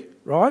history,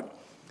 right?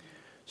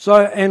 So,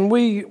 and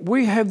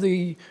we have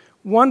the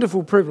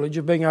wonderful privilege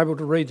of being able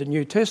to read the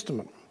New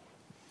Testament.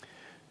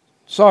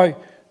 So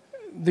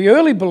the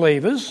early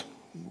believers,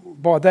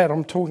 by that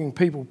I'm talking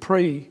people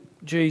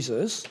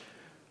pre-Jesus,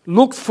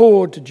 looked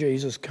forward to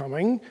Jesus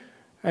coming,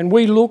 and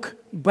we look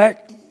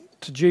back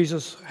to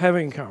Jesus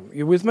having come.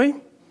 You with me?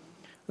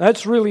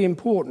 That's really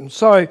important.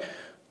 So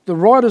the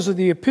writers of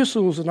the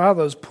epistles and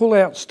others pull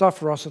out stuff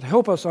for us that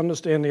help us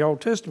understand the Old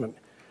Testament.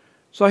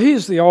 So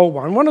here's the old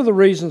one. One of the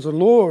reasons the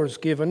law is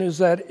given is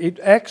that it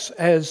acts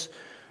as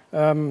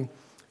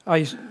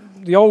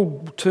the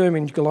old term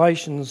in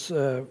Galatians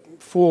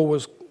 4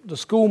 was the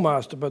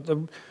schoolmaster, but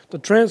the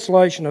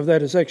translation of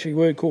that is actually a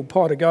word called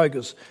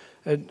pedagogus.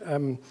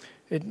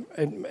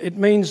 It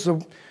means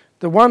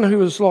the one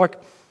who is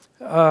like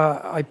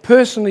a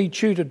personally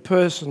tutored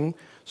person.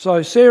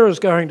 So Sarah's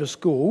going to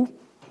school,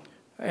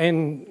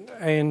 and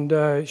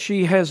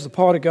she has the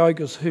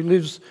pedagogus who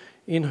lives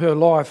in her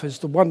life as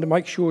the one to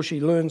make sure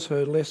she learns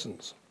her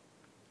lessons,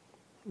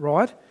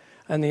 right?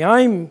 And the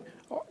aim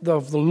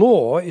of the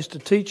law is to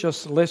teach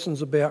us the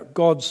lessons about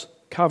God's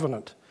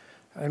covenant.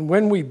 And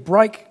when we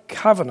break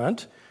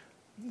covenant,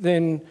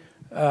 then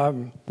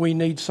we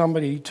need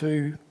somebody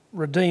to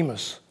redeem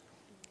us,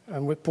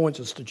 and it points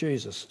us to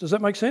Jesus. Does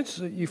that make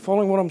sense? Are you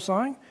following what I'm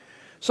saying?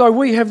 So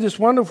we have this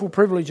wonderful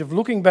privilege of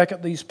looking back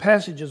at these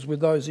passages with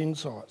those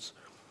insights.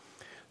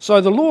 So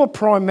the law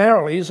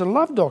primarily is a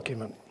love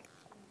document.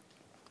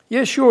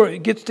 Yeah, sure,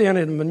 it gets down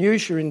into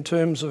minutiae in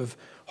terms of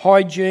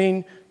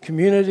hygiene,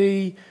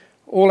 community,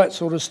 all that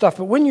sort of stuff.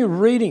 But when you're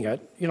reading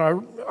it,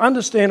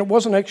 understand it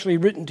wasn't actually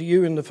written to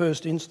you in the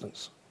first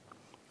instance.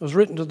 It was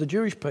written to the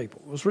Jewish people.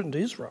 It was written to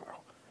Israel.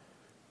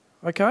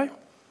 Okay?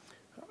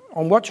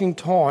 I'm watching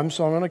time,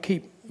 so I'm going to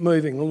keep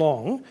moving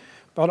along.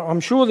 But I'm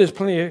sure there's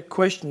plenty of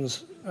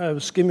questions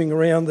skimming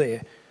around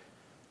there.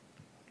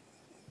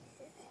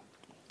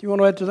 Do you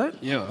want to add to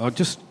that? Yeah,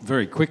 just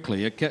very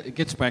quickly, it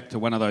gets back to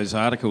one of those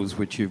articles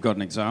which you've got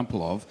an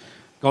example of,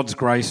 God's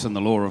Grace and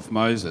the Law of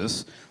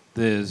Moses.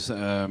 There's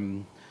a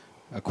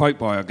quote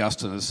by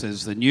Augustine that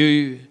says, "The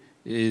new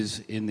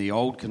is in the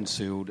old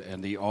concealed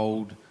and the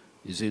old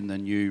is in the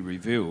new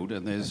revealed."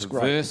 And there's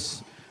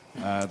verse,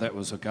 that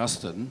was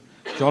Augustine,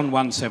 John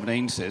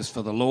 1:17 says,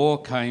 "For the law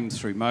came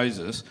through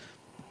Moses."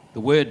 The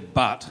word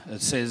 "but,"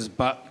 it says,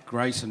 "But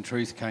grace and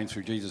truth came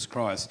through Jesus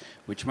Christ,"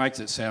 which makes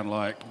it sound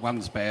like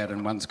one's bad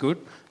and one's good,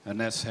 and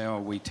that's how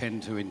we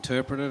tend to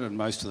interpret it, and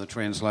most of the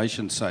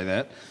translations say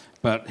that.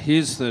 But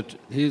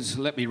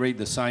let me read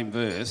the same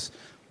verse,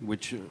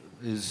 which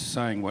is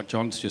saying what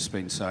John's just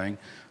been saying.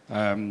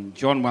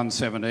 John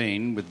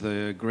 1:17, with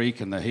the Greek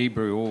and the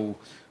Hebrew all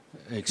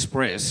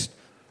expressed,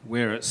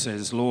 where it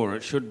says law,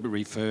 it should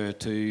refer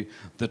to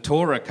the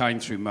Torah came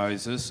through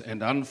Moses,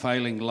 and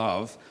unfailing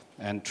love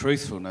and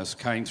truthfulness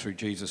came through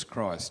Jesus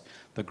Christ.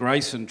 The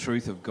grace and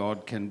truth of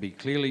God can be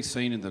clearly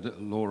seen in the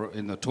law,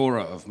 in the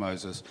Torah of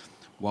Moses,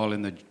 while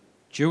in the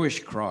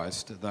Jewish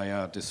Christ they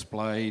are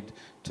displayed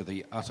to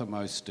the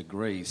uttermost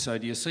degree. So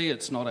do you see,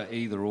 it's not an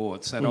either or,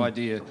 it's that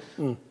idea.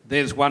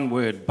 There's one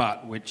word,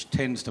 "but," which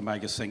tends to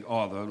make us think,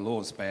 oh, the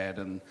law's bad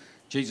and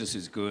Jesus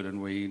is good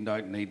and we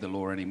don't need the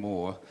law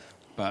anymore.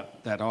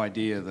 But that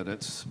idea that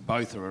it's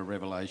both are a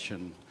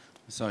revelation.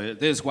 So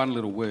there's one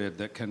little word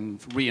that can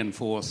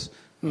reinforce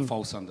a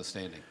false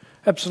understanding.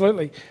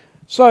 Absolutely.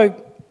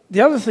 So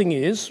the other thing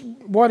is,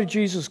 why did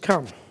Jesus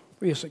come?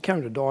 Yes, it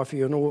came to die for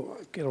you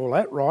and get all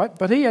that right,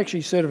 but he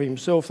actually said of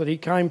himself that he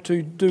came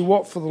to do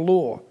what for the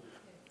law?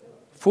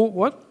 For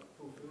what?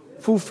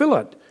 Fulfill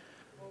it.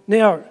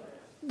 Now,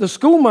 the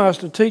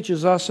schoolmaster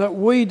teaches us that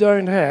we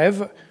don't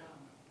have,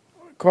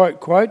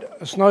 quote,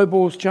 a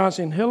snowball's chance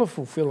in hell of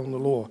fulfilling the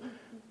law.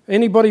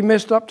 Anybody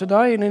messed up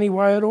today in any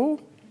way at all?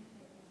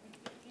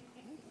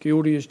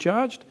 Guilty as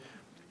charged.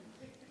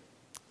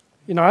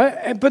 You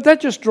know, but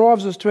that just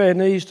drives us to our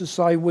knees to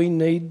say we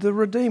need the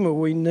Redeemer,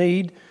 we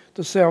need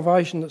the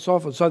salvation that's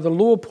offered. So the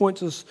law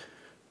points us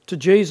to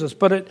Jesus,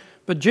 but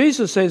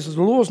Jesus says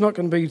the law's not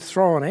going to be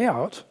thrown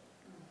out,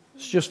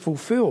 it's just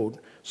fulfilled.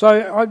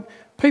 So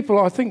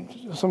I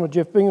think some of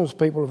Jeff Bingham's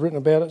people have written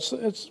about it,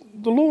 it's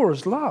the law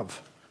is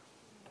love.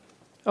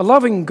 A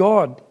loving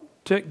God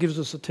gives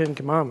us the Ten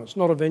Commandments,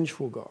 not a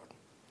vengeful God.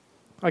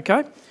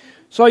 Okay?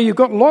 So you've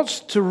got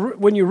lots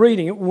when you're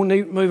reading it, we'll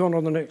move on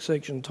to the next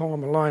section,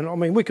 time alone. I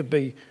mean, we could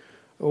be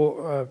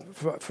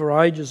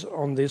for ages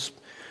on this.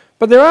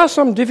 But there are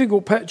some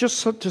difficult,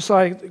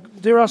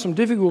 there are some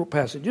difficult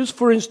passages.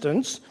 For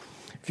instance,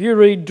 if you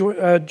read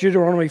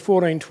Deuteronomy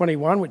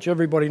 14:21, which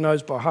everybody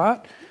knows by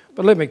heart,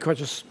 but let me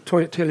just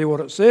tell you what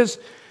it says.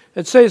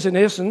 It says in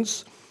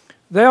essence,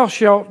 thou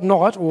shalt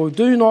not, or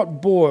do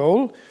not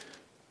boil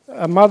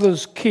a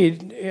mother's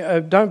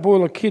kid, don't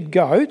boil a kid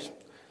goat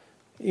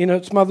in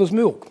its mother's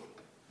milk.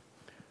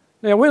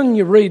 Now, when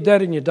you read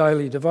that in your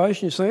daily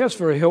devotion, you say, that's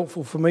very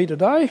helpful for me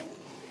today.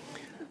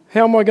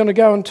 How am I going to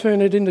go and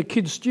turn it into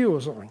kid stew or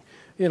something?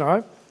 You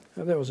know,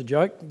 that was a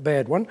joke,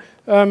 bad one.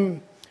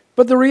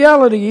 But the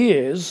reality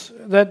is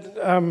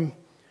that,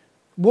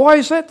 why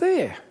is that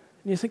there?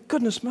 And you think,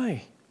 goodness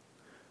me.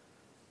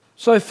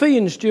 So Fee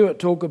and Stuart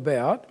talk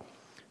about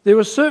there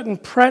were certain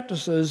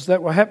practices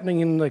that were happening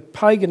in the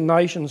pagan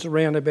nations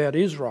around about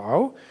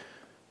Israel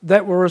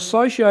that were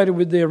associated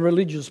with their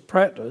religious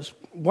practice.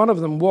 One of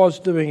them was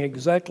doing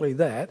exactly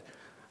that.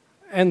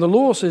 And the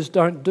law says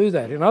don't do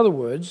that. In other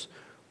words,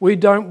 I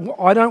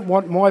don't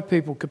want my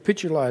people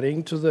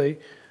capitulating to the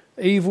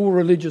evil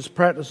religious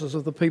practices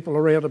of the people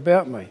around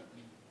about me.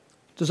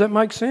 Does that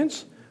make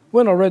sense?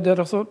 When I read that,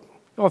 I thought,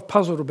 I've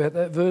puzzled about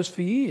that verse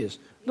for years.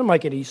 It doesn't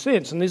make any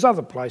sense. And there's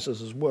other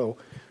places as well.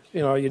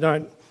 You know, you're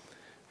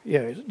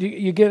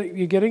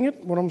getting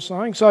it, what I'm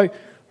saying? So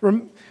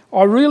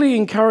I really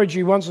encourage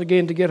you once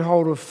again to get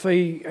hold of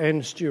Fee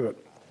and Stuart.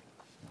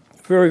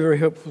 Very, very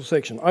helpful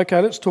section.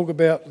 Okay, let's talk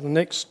about the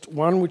next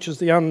one, which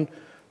is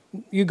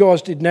you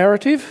guys did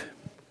narrative.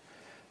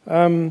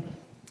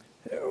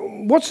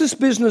 What's this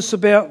business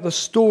about the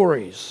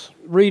stories,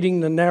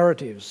 reading the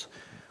narratives?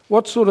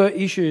 What sort of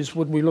issues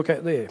would we look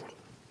at there?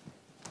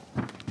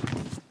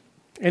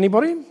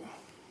 Anybody?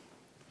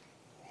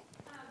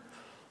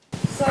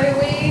 So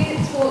we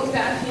talked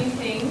about a few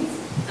things.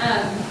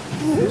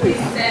 We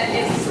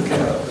said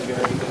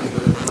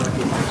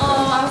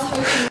I was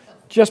hoping...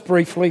 Just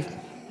briefly,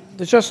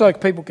 just so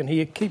people can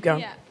hear. Keep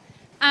going.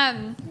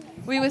 Yeah.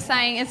 We were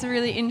saying it's a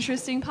really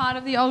interesting part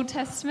of the Old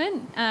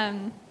Testament.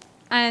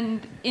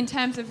 And in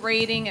terms of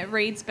reading, it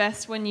reads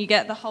best when you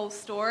get the whole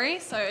story.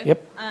 So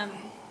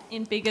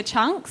in bigger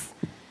chunks.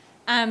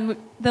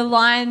 The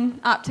line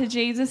up to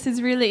Jesus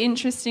is really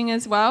interesting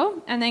as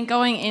well. And then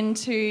going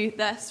into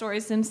the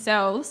stories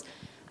themselves,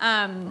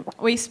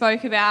 we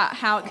spoke about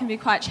how it can be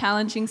quite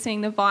challenging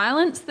seeing the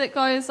violence that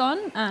goes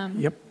on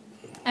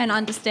and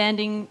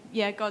understanding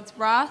God's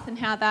wrath and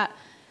how that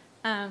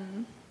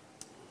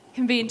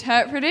can be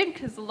interpreted,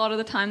 because a lot of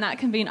the time that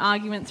can be an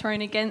argument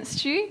thrown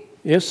against you.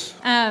 Yes.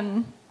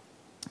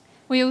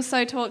 We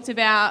also talked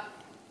about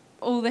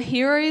all the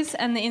heroes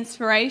and the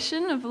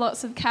inspiration of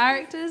lots of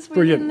characters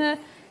within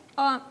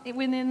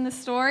the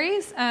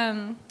stories.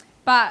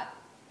 But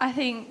I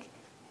think,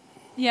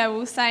 we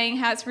were saying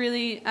how it's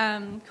really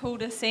cool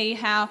to see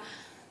how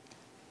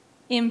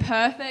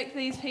imperfect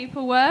these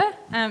people were.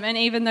 And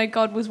even though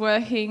God was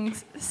working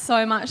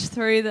so much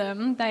through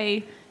them,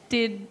 they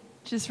did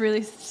just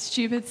really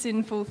stupid,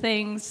 sinful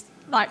things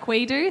like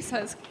we do. So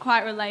it's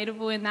quite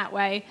relatable in that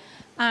way.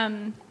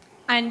 And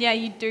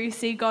you do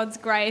see God's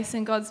grace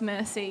and God's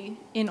mercy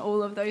in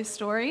all of those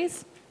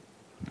stories,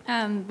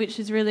 which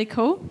is really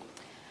cool.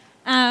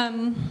 We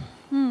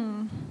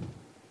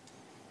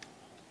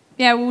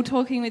were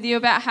talking with you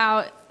about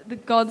how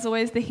God's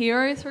always the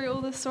hero through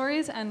all the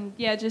stories, and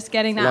just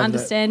getting that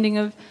understanding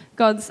of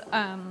God's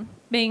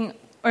being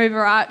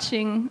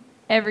overarching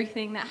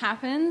everything that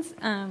happens,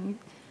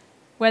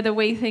 whether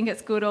we think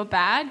it's good or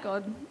bad.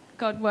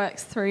 God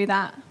works through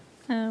that.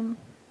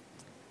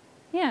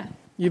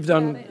 You've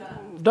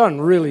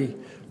done really,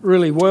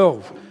 really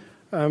well.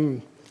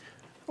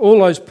 All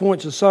those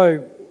points are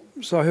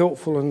so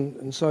helpful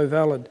and so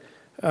valid.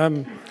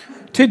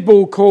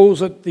 Tidball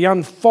calls it the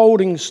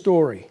unfolding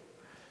story.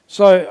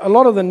 So a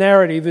lot of the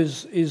narrative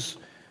is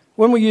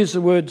when we use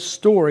the word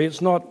story,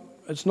 it's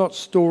not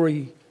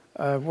story,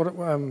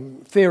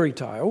 fairy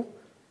tale.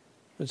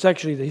 It's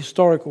actually the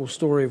historical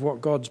story of what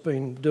God's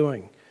been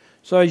doing.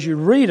 So as you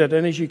read it,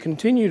 and as you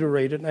continue to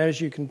read it, and as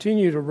you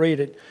continue to read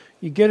it,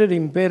 you get it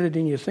embedded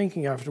in your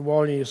thinking after a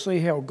while, and you see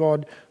how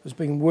God has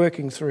been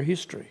working through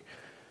history.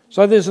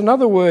 So there's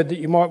another word that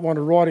you might want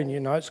to write in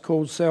your notes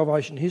called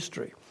salvation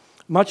history.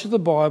 Much of the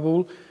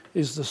Bible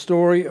is the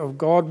story of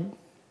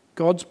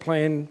God's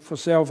plan for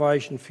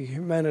salvation for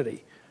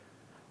humanity.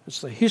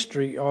 It's the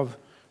history of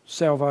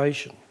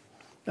salvation,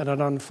 and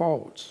it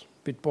unfolds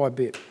bit by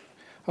bit.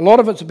 A lot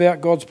of it's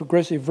about God's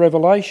progressive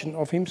revelation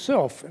of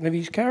himself and of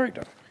his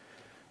character.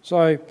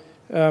 So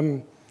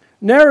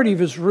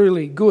narrative is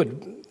really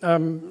good.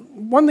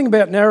 One thing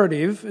about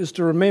narrative is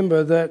to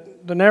remember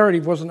that the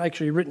narrative wasn't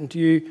actually written to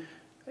you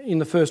in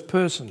the first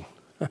person.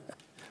 It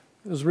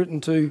was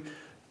written to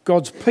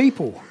God's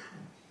people.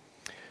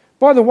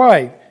 By the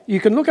way, you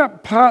can look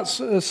up parts,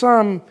 give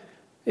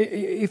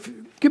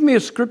me a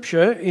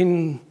scripture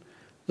in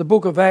the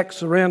book of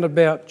Acts around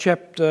about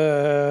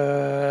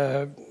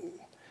chapter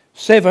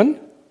 7.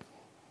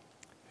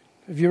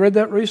 Have you read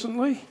that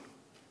recently?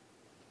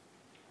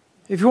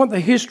 If you want the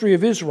history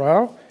of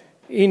Israel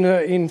in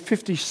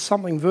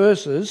 50-something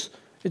verses,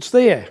 it's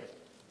there.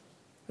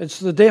 It's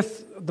the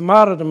death, the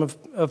martyrdom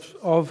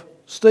of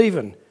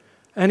Stephen.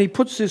 And he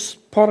puts this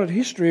potted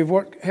history of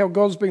how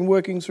God's been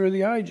working through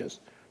the ages.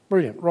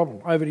 Brilliant.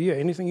 Robin, over to you.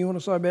 Anything you want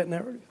to say about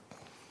narrative?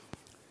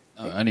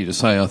 Only to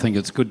say I think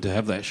it's good to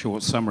have that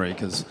short summary,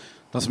 because it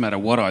doesn't matter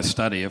what I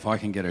study, if I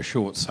can get a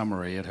short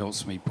summary, it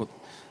helps me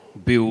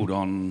build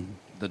on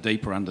the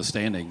deeper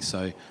understanding.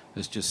 So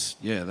it's just,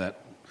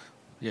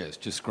 it's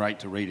just great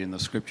to read in the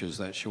scriptures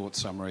that short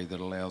summary that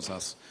allows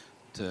us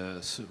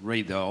to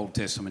read the Old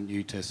Testament,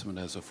 New Testament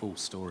as a full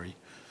story.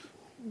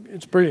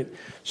 It's brilliant.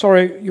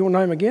 Sorry, your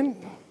name again?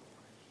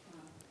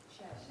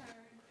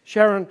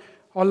 Sharon.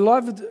 I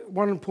loved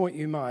one point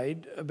you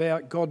made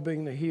about God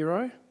being the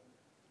hero.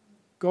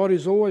 God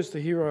is always the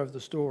hero of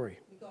the story.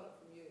 We got it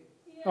from you.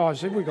 Oh, I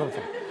said we got it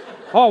from you.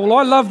 Oh, well,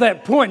 I love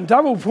that point,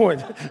 double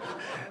point.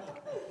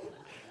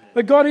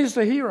 But God is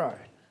the hero.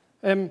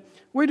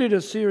 We did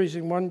a series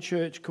in one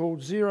church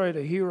called Zero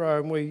to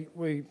Hero, and we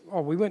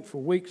went for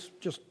weeks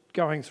just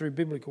going through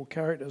biblical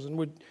characters, and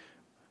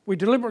we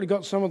deliberately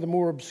got some of the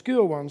more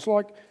obscure ones.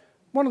 Like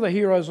one of the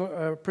heroes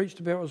I preached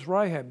about was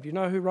Rahab. Do you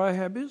know who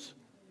Rahab is?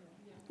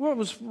 What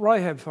was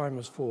Rahab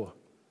famous for?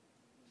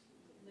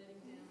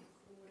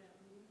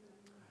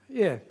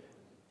 Yeah,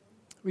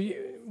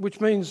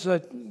 which means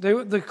that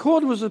the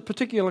cord was a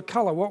particular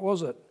colour. What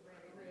was it?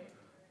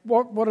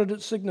 What did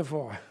it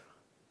signify?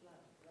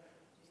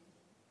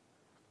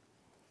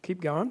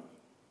 Keep going.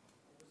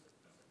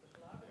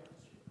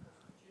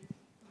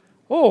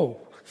 Oh,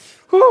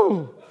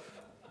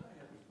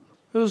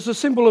 it was a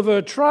symbol of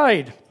her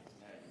trade.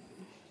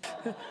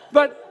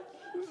 But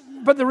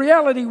the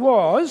reality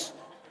was,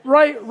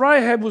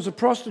 Rahab was a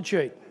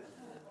prostitute,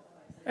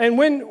 and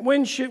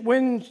when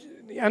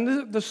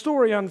the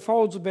story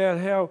unfolds about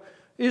how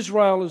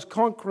Israel is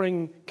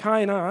conquering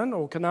Canaan,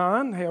 or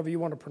Canaan, however you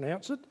want to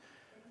pronounce it,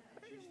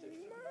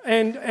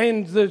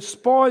 and the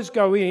spies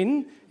go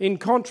in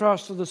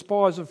contrast to the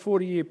spies of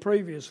 40 years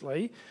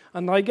previously,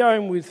 and they go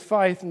in with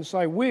faith and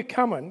say, we're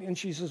coming. And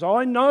she says,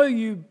 I know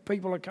you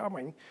people are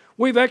coming.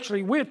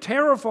 We're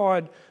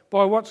terrified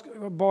by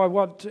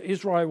what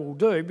Israel will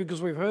do,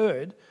 because we've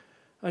heard.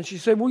 And she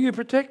said, will you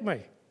protect me?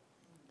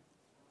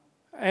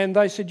 And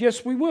they said,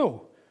 yes, we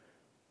will.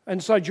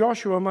 And so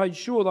Joshua made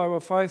sure they were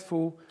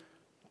faithful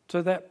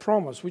to that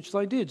promise, which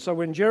they did. So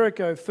when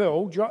Jericho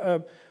fell,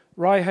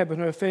 Rahab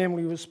and her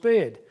family were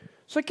spared.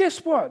 So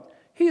guess what?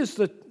 Here's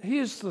the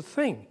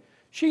thing.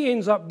 She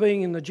ends up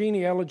being in the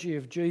genealogy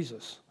of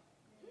Jesus.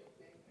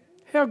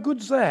 How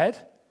good's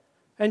that?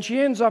 And she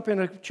ends up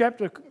in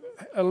chapter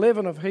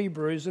 11 of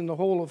Hebrews in the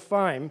Hall of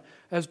Fame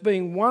as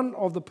being one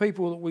of the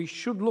people that we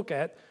should look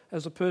at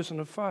as a person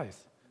of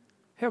faith.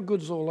 How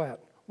good's all that?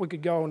 We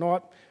could go all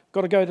night.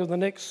 Got to go to the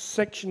next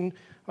section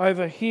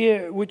over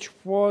here, which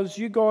was,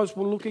 you guys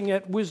were looking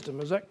at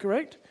wisdom. Is that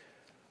correct?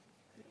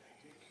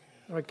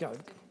 Okay.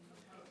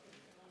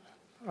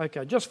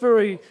 Just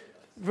very,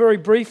 very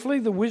briefly,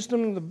 the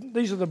wisdom.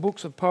 These are the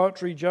books of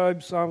poetry: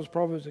 Job, Psalms,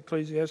 Proverbs,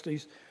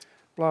 Ecclesiastes,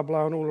 blah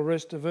blah, and all the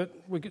rest of it.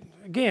 We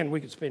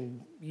could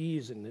spend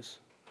years in this.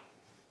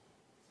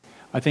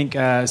 I think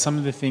some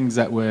of the things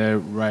that were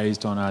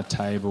raised on our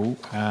table.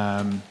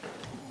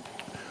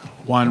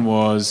 One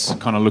was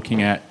kind of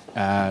looking at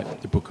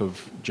the book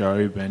of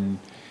Job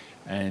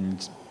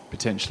and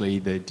potentially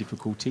the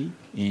difficulty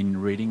in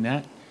reading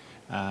that.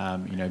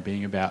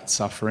 Being about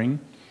suffering,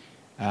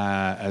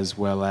 as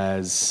well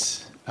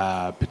as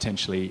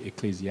potentially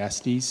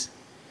Ecclesiastes.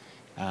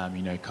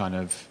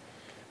 Another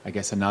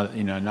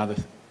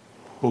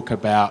book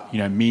about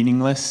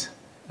meaningless,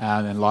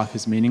 and life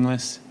is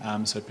meaningless.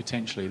 So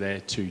potentially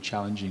they're two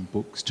challenging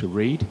books to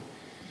read.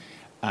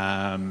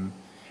 Someone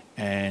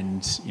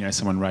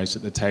raised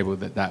at the table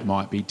that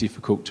might be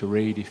difficult to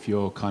read if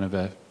you're kind of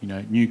a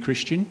new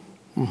Christian.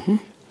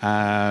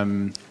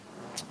 Mm-hmm.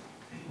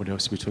 What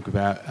else did we talk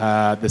about?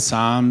 The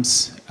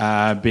Psalms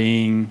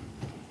being,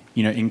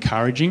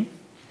 encouraging,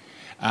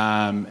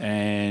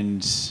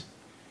 and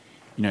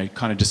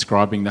kind of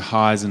describing the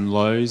highs and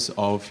lows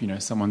of,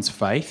 someone's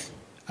faith.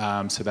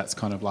 So that's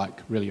kind of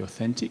like really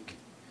authentic.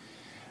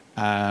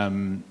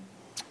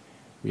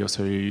 We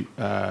also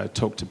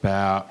talked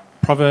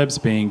about Proverbs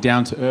being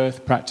down to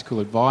earth, practical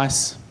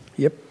advice.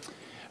 Yep.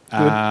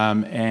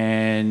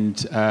 And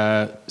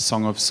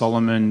Song of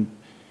Solomon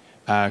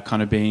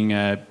kind of being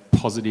a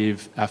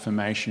positive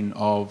affirmation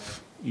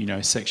of,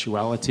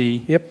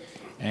 sexuality. Yep.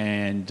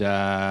 And,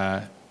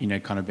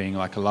 kind of being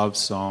like a love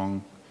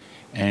song.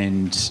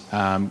 And,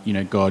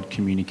 God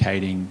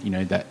communicating,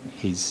 that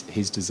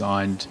he's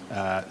designed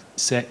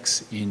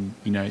sex in,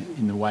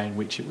 in the way in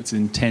which it was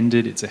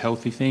intended. It's a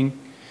healthy thing.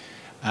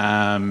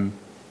 What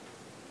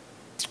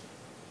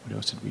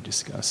else did we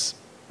discuss?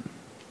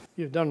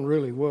 You've done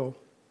really well.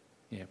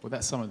 Yeah, well,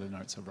 that's some of the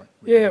notes I've written.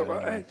 Yeah,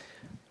 well,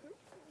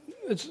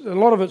 it's a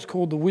lot of it's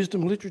called the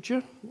wisdom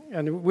literature,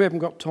 and we haven't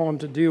got time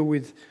to deal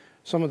with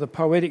some of the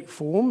poetic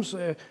forms.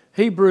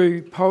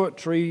 Hebrew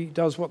poetry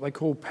does what they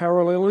call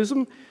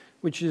parallelism,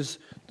 which is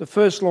the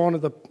first line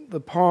of the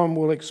poem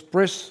will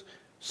express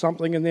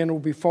something and then it will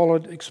be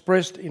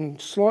expressed in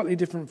slightly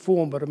different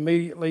form, but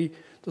immediately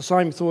the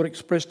same thought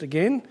expressed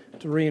again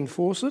to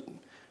reinforce it.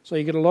 So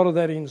you get a lot of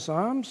that in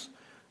Psalms.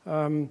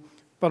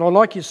 But I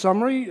like your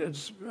summary.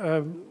 It's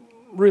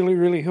really,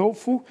 really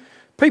helpful.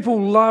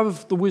 People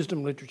love the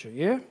wisdom literature,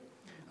 yeah?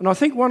 And I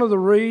think one of the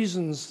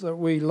reasons that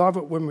we love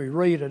it when we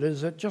read it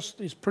is it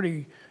just is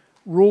pretty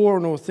raw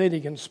and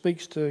authentic and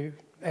speaks to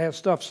our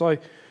stuff. So,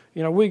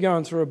 we're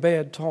going through a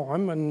bad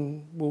time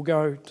and we'll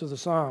go to the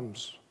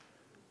Psalms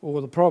or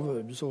the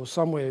Proverbs or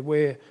somewhere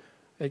where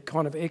it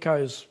kind of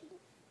echoes.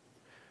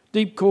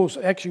 Deep calls,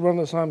 actually one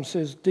of the Psalms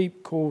says,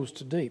 deep calls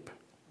to deep.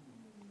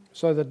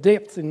 So the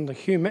depth in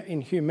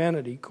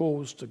humanity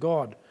calls to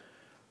God.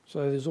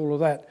 So there's all of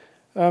that.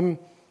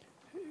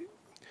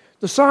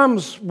 The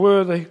Psalms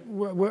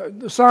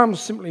the Psalms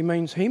simply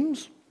means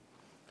hymns.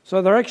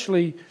 So they're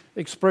actually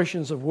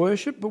expressions of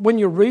worship. But when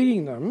you're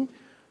reading them,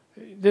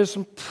 there's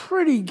some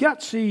pretty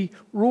gutsy,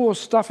 raw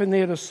stuff in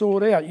there to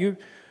sort out. You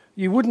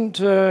wouldn't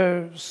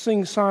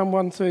sing Psalm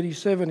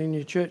 137 in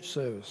your church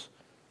service.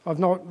 I've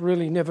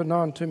never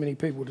known too many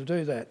people to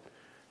do that.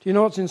 Do you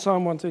know what's in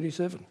Psalm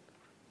 137?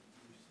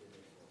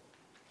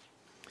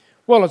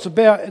 Well, it's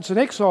an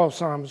exile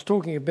psalm. It's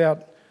talking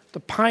about the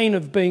pain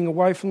of being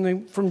away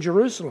from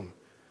Jerusalem.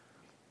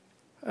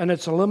 And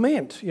it's a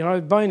lament.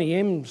 Boney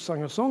M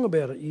sung a song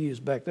about it years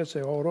back. That's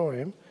how old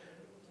I am.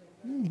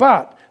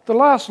 But the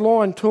last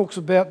line talks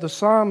about the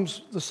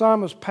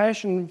psalmist's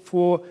passion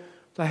for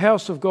the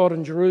house of God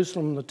in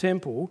Jerusalem and the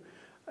temple.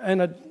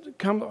 And it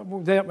comes,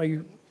 without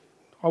me,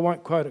 I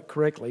won't quote it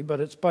correctly, but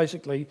it's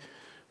basically,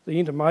 the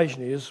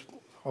intimation is,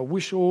 I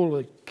wish all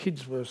the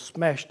kids were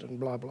smashed and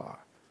blah, blah.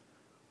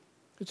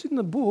 It's in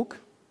the book.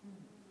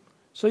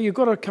 So you've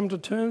got to come to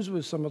terms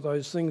with some of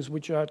those things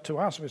which are, to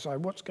us, we say,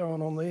 what's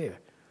going on there?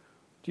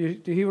 Do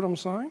you hear what I'm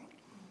saying?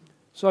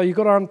 So you've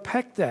got to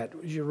unpack that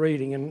as you're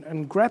reading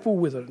and grapple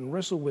with it and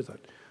wrestle with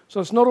it. So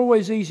it's not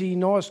always easy,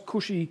 nice,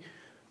 cushy,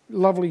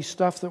 lovely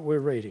stuff that we're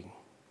reading.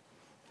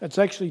 It's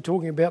actually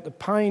talking about the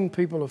pain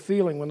people are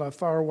feeling when they're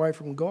far away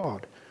from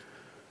God.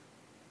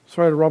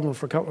 Throw to Robin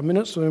for a couple of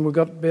minutes, and then we've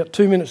got about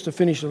 2 minutes to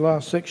finish the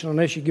last section,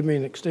 unless you give me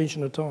an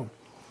extension of time.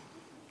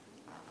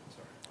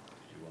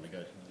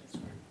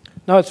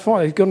 No, it's fine.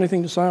 Have you got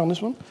anything to say on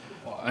this one?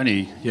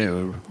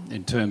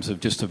 In terms of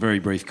just a very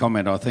brief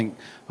comment, I think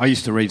I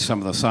used to read some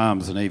of the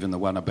Psalms, and even the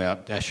one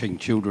about dashing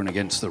children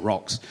against the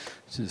rocks.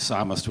 The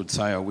psalmist would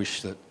say, I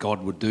wish that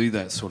God would do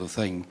that sort of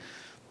thing.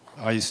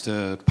 I used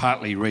to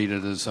partly read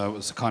it as though it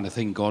was the kind of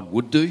thing God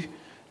would do,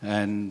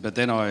 but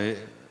then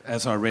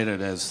as I read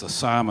it as the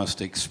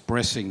psalmist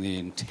expressing the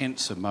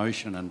intense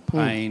emotion and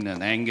pain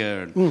and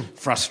anger and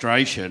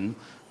frustration,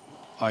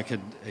 I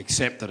could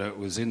accept that it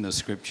was in the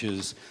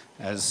scriptures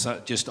as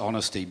just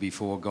honesty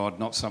before God,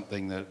 not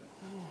something that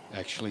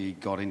actually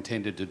God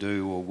intended to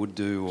do or would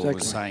do or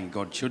was saying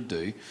God should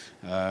do.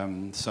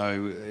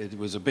 So it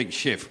was a big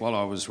shift while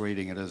I was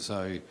reading it, as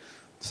though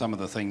some of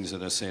the things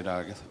that are said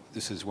are,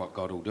 this is what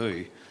God will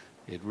do.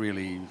 It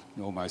really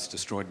almost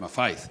destroyed my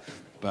faith.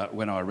 But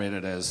when I read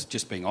it as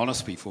just being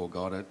honest before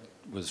God, it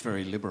was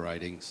very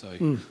liberating.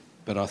 So,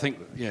 But I think,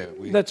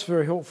 that's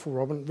very helpful,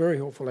 Robin. Very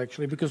helpful,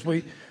 actually, because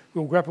we'll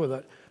grapple with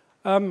that.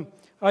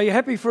 Are you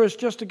happy for us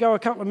just to go a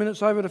couple of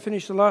minutes over to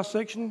finish the last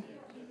section?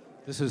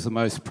 This is the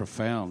most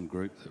profound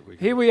group that we.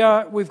 Here we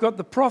are. We've got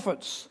the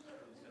prophets.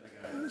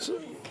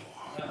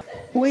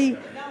 We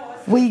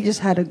just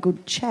had a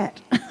good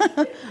chat.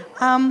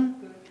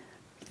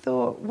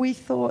 We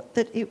thought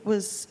that it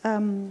was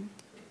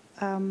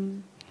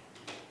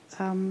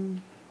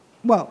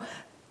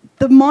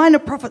the minor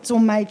prophets or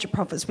major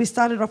prophets. We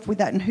started off with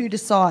that and who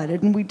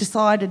decided, and we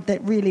decided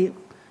that really it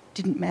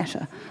didn't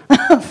matter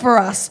for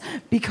us,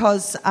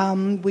 because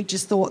we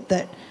just thought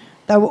that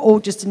they were all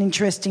just an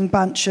interesting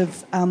bunch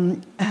of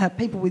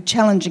people with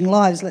challenging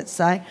lives, let's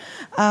say.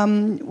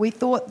 We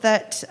thought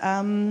that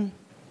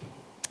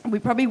we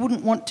probably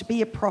wouldn't want to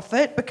be a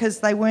prophet because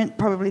they weren't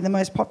probably the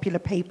most popular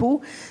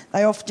people.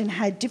 They often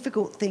had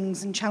difficult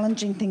things and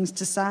challenging things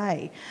to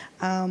say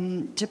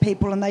to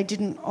people, and they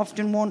didn't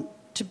often want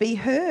to be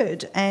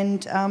heard,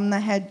 and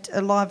they had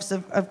lives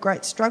of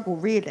great struggle,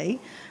 really.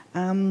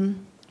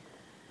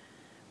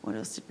 What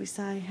else did we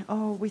say?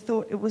 Oh, we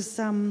thought it was...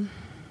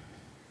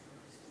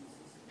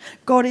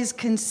 God is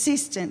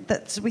consistent.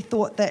 We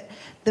thought that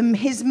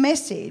his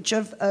message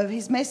of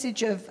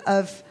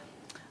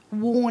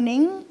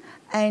warning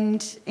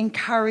and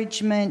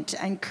encouragement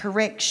and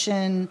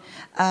correction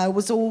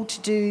was all to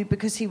do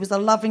because he was a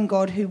loving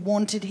God who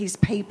wanted his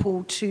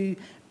people to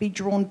be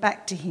drawn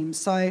back to him.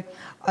 So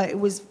he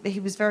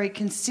was very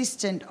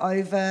consistent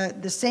over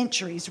the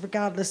centuries,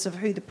 regardless of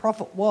who the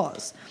prophet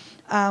was.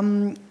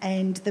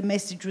 And the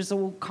message was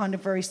all kind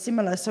of very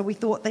similar. So we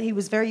thought that he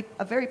was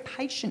a very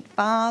patient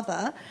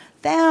father.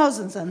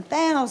 Thousands and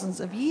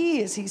thousands of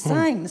years he's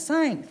saying the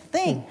same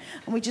thing.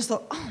 And we just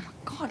thought, oh my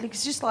God,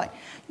 it's just like,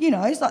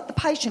 he's like the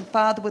patient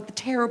father with the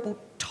terrible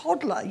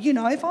toddler.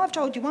 If I've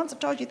told you once, I've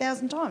told you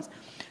 1,000 times.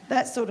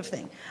 That sort of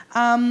thing.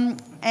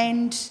 And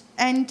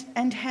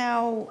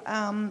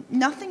how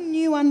nothing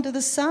new under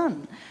the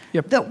sun.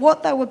 Yep. That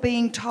what they were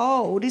being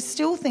told is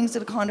still things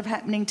that are kind of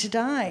happening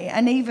today,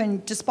 and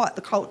even despite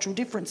the cultural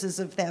differences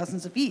of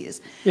thousands of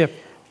years. Yep.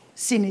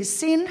 Sin is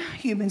sin,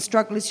 human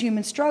struggle is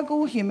human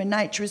struggle, human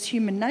nature is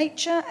human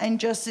nature, and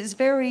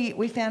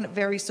we found it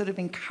very sort of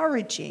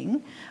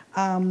encouraging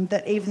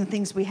that even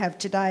things we have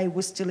today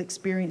were still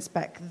experienced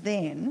back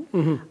then.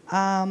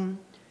 Mm-hmm.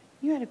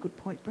 You had a good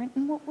point,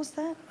 Brenton. What was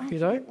that?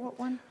 What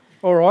one?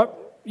 All right.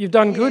 You've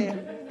done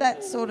good.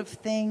 That sort of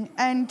thing.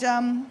 And,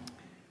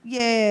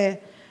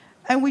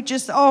 and we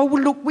just,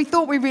 we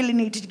thought we really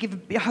needed to give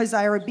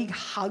Hosea a big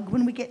hug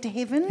when we get to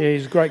heaven. Yeah,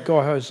 he's a great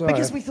guy, Hosea.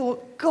 Because we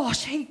thought,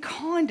 gosh, he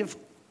kind of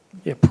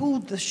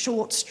pulled the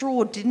short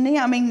straw, didn't he?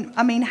 I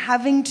mean,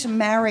 having to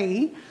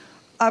marry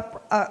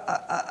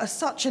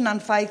such an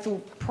unfaithful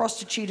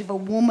prostitute of a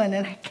woman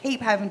and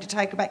keep having to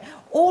take her back,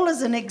 all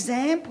as an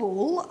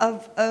example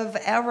of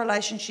our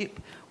relationship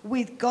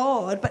with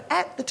God. But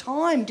at the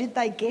time, did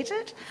they get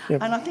it?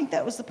 Yep. And I think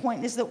that was the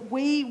point, is that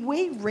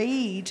we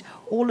read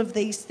all of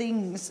these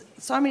things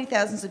so many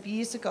thousands of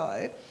years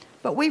ago,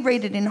 but we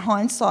read it in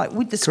hindsight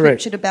with the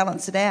scripture to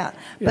balance it out.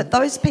 Yep. But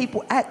those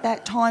people at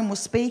that time were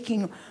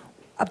speaking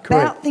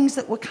about things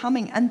that were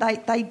coming, and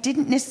they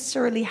didn't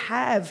necessarily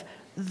have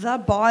the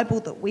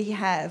Bible that we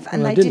have,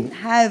 and they didn't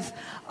have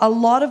a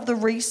lot of the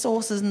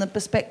resources and the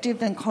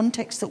perspective and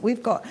context that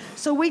we've got.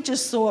 So we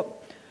just thought,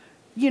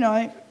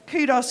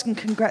 kudos and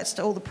congrats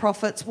to all the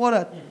prophets. What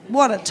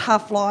a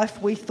tough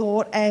life, we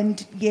thought,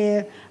 and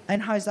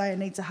Hosea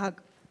needs a hug.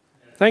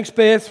 Thanks,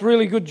 Beth.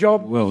 Really good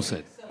job. Well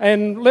said.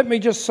 And let me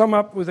just sum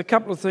up with a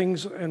couple of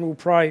things, and we'll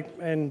pray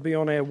and be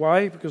on our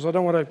way, because I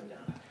don't want to...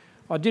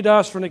 I did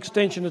ask for an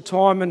extension of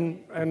time,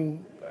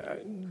 and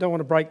don't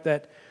want to break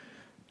that.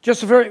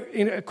 Just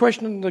a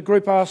question the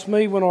group asked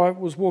me when I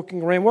was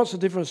walking around, what's the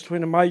difference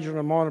between a major and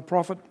a minor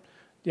prophet?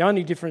 The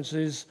only difference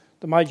is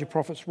the major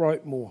prophets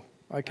wrote more,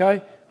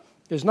 okay?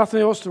 There's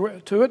nothing else to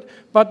it.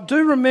 But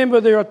do remember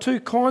there are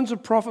two kinds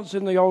of prophets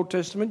in the Old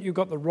Testament. You've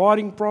got the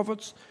writing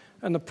prophets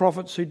and the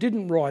prophets who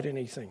didn't write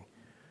anything.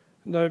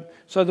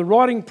 So the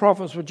writing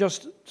prophets were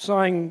just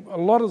saying a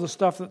lot of the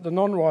stuff that the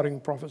non-writing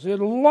prophets. There are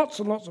lots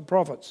and lots of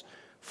prophets,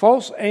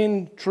 false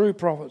and true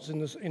prophets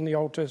in the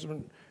Old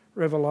Testament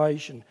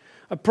revelation.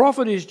 A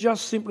prophet is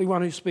just simply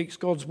one who speaks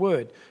God's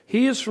word.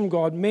 Hears from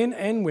God, men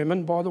and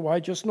women, by the way,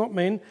 just not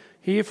men,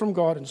 hear from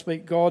God and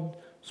speak God's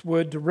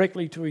word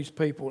directly to his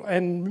people.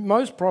 And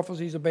most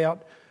prophecy is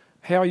about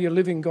how you're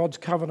living God's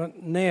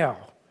covenant now.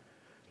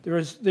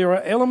 There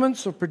are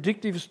elements of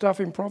predictive stuff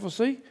in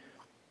prophecy,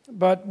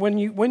 but when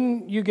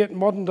you get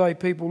modern day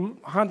people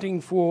hunting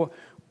for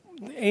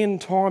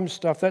end time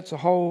stuff, that's a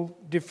whole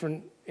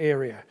different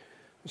area.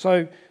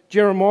 So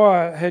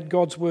Jeremiah had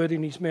God's word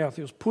in his mouth.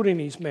 It was put in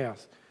his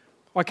mouth.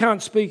 I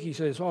can't speak, he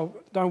says. Oh,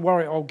 don't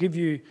worry, I'll give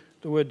you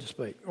the word to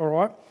speak, all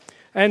right?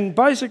 And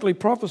basically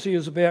prophecy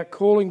is about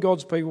calling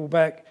God's people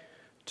back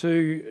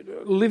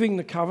to living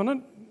the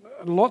covenant.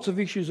 Lots of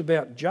issues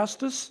about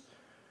justice,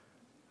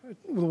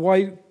 the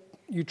way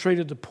you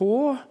treated the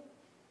poor,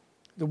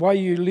 the way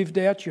you lived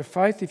out your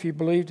faith if you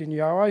believed in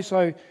Yahweh.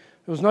 So there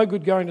was no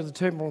good going to the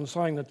temple and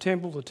saying the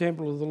temple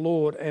of the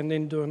Lord, and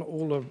then doing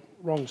all the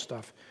wrong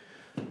stuff.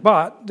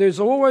 But there's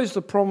always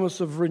the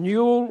promise of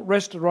renewal,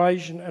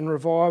 restoration and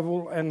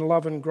revival and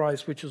love and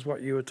grace, which is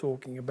what you were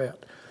talking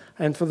about.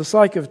 And for the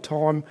sake of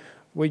time,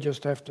 we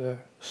just have to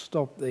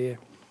stop there.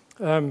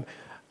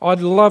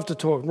 I'd love to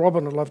talk,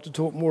 Robin would love to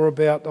talk more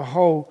about the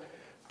whole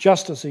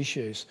justice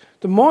issues.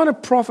 The minor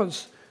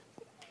prophets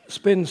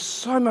spend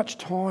so much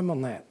time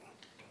on that.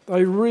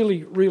 They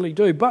really, really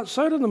do. But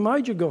so do the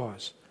major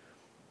guys.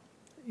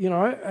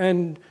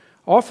 And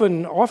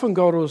often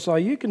God will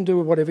say, you can do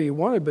whatever you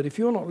want, but if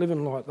you're not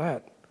living like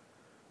that.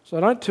 So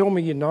don't tell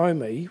me you know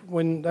me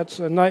when that's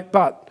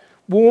but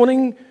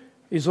warning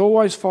is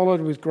always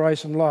followed with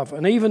grace and love.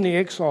 And even the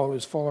exile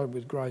is followed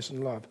with grace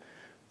and love.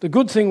 The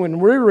good thing when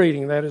we're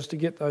reading that is to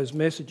get those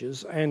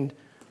messages and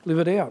live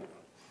it out.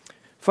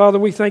 Father,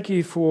 we thank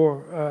you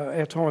for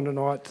our time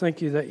tonight.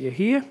 Thank you that you're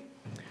here.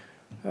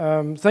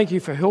 Thank you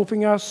for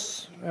helping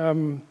us.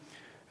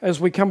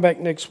 As we come back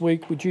next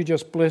week, would you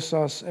just bless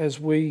us as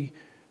we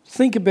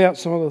think about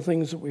some of the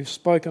things that we've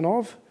spoken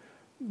of,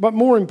 but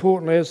more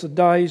importantly, as the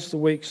days, the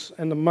weeks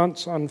and the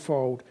months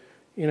unfold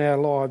in our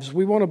lives,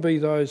 we want to be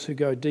those who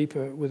go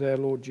deeper with our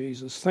Lord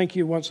Jesus. Thank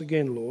you once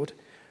again, Lord,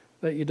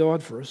 that you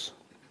died for us,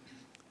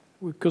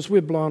 because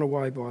we're blown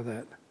away by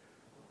that.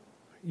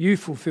 You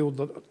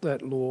fulfilled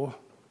that law.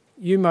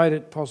 You made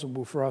it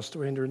possible for us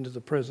to enter into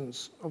the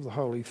presence of the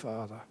Holy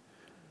Father,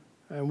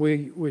 and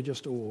we're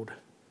just awed.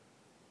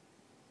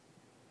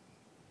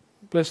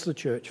 Bless the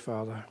church,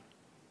 Father.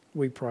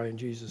 We pray in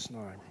Jesus'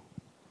 name.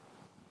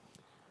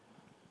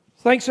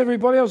 Thanks,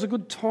 everybody. It was a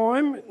good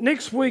time.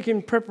 Next week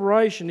in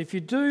preparation, if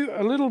you do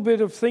a little bit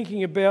of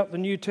thinking about the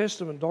New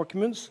Testament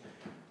documents,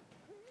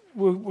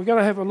 we're going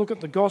to have a look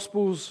at the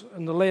Gospels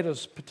and the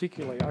letters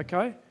particularly,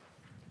 okay?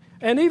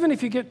 And even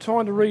if you get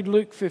time to read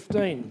Luke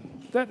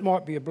 15, that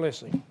might be a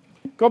blessing.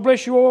 God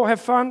bless you all.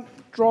 Have fun.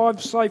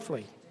 Drive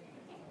safely.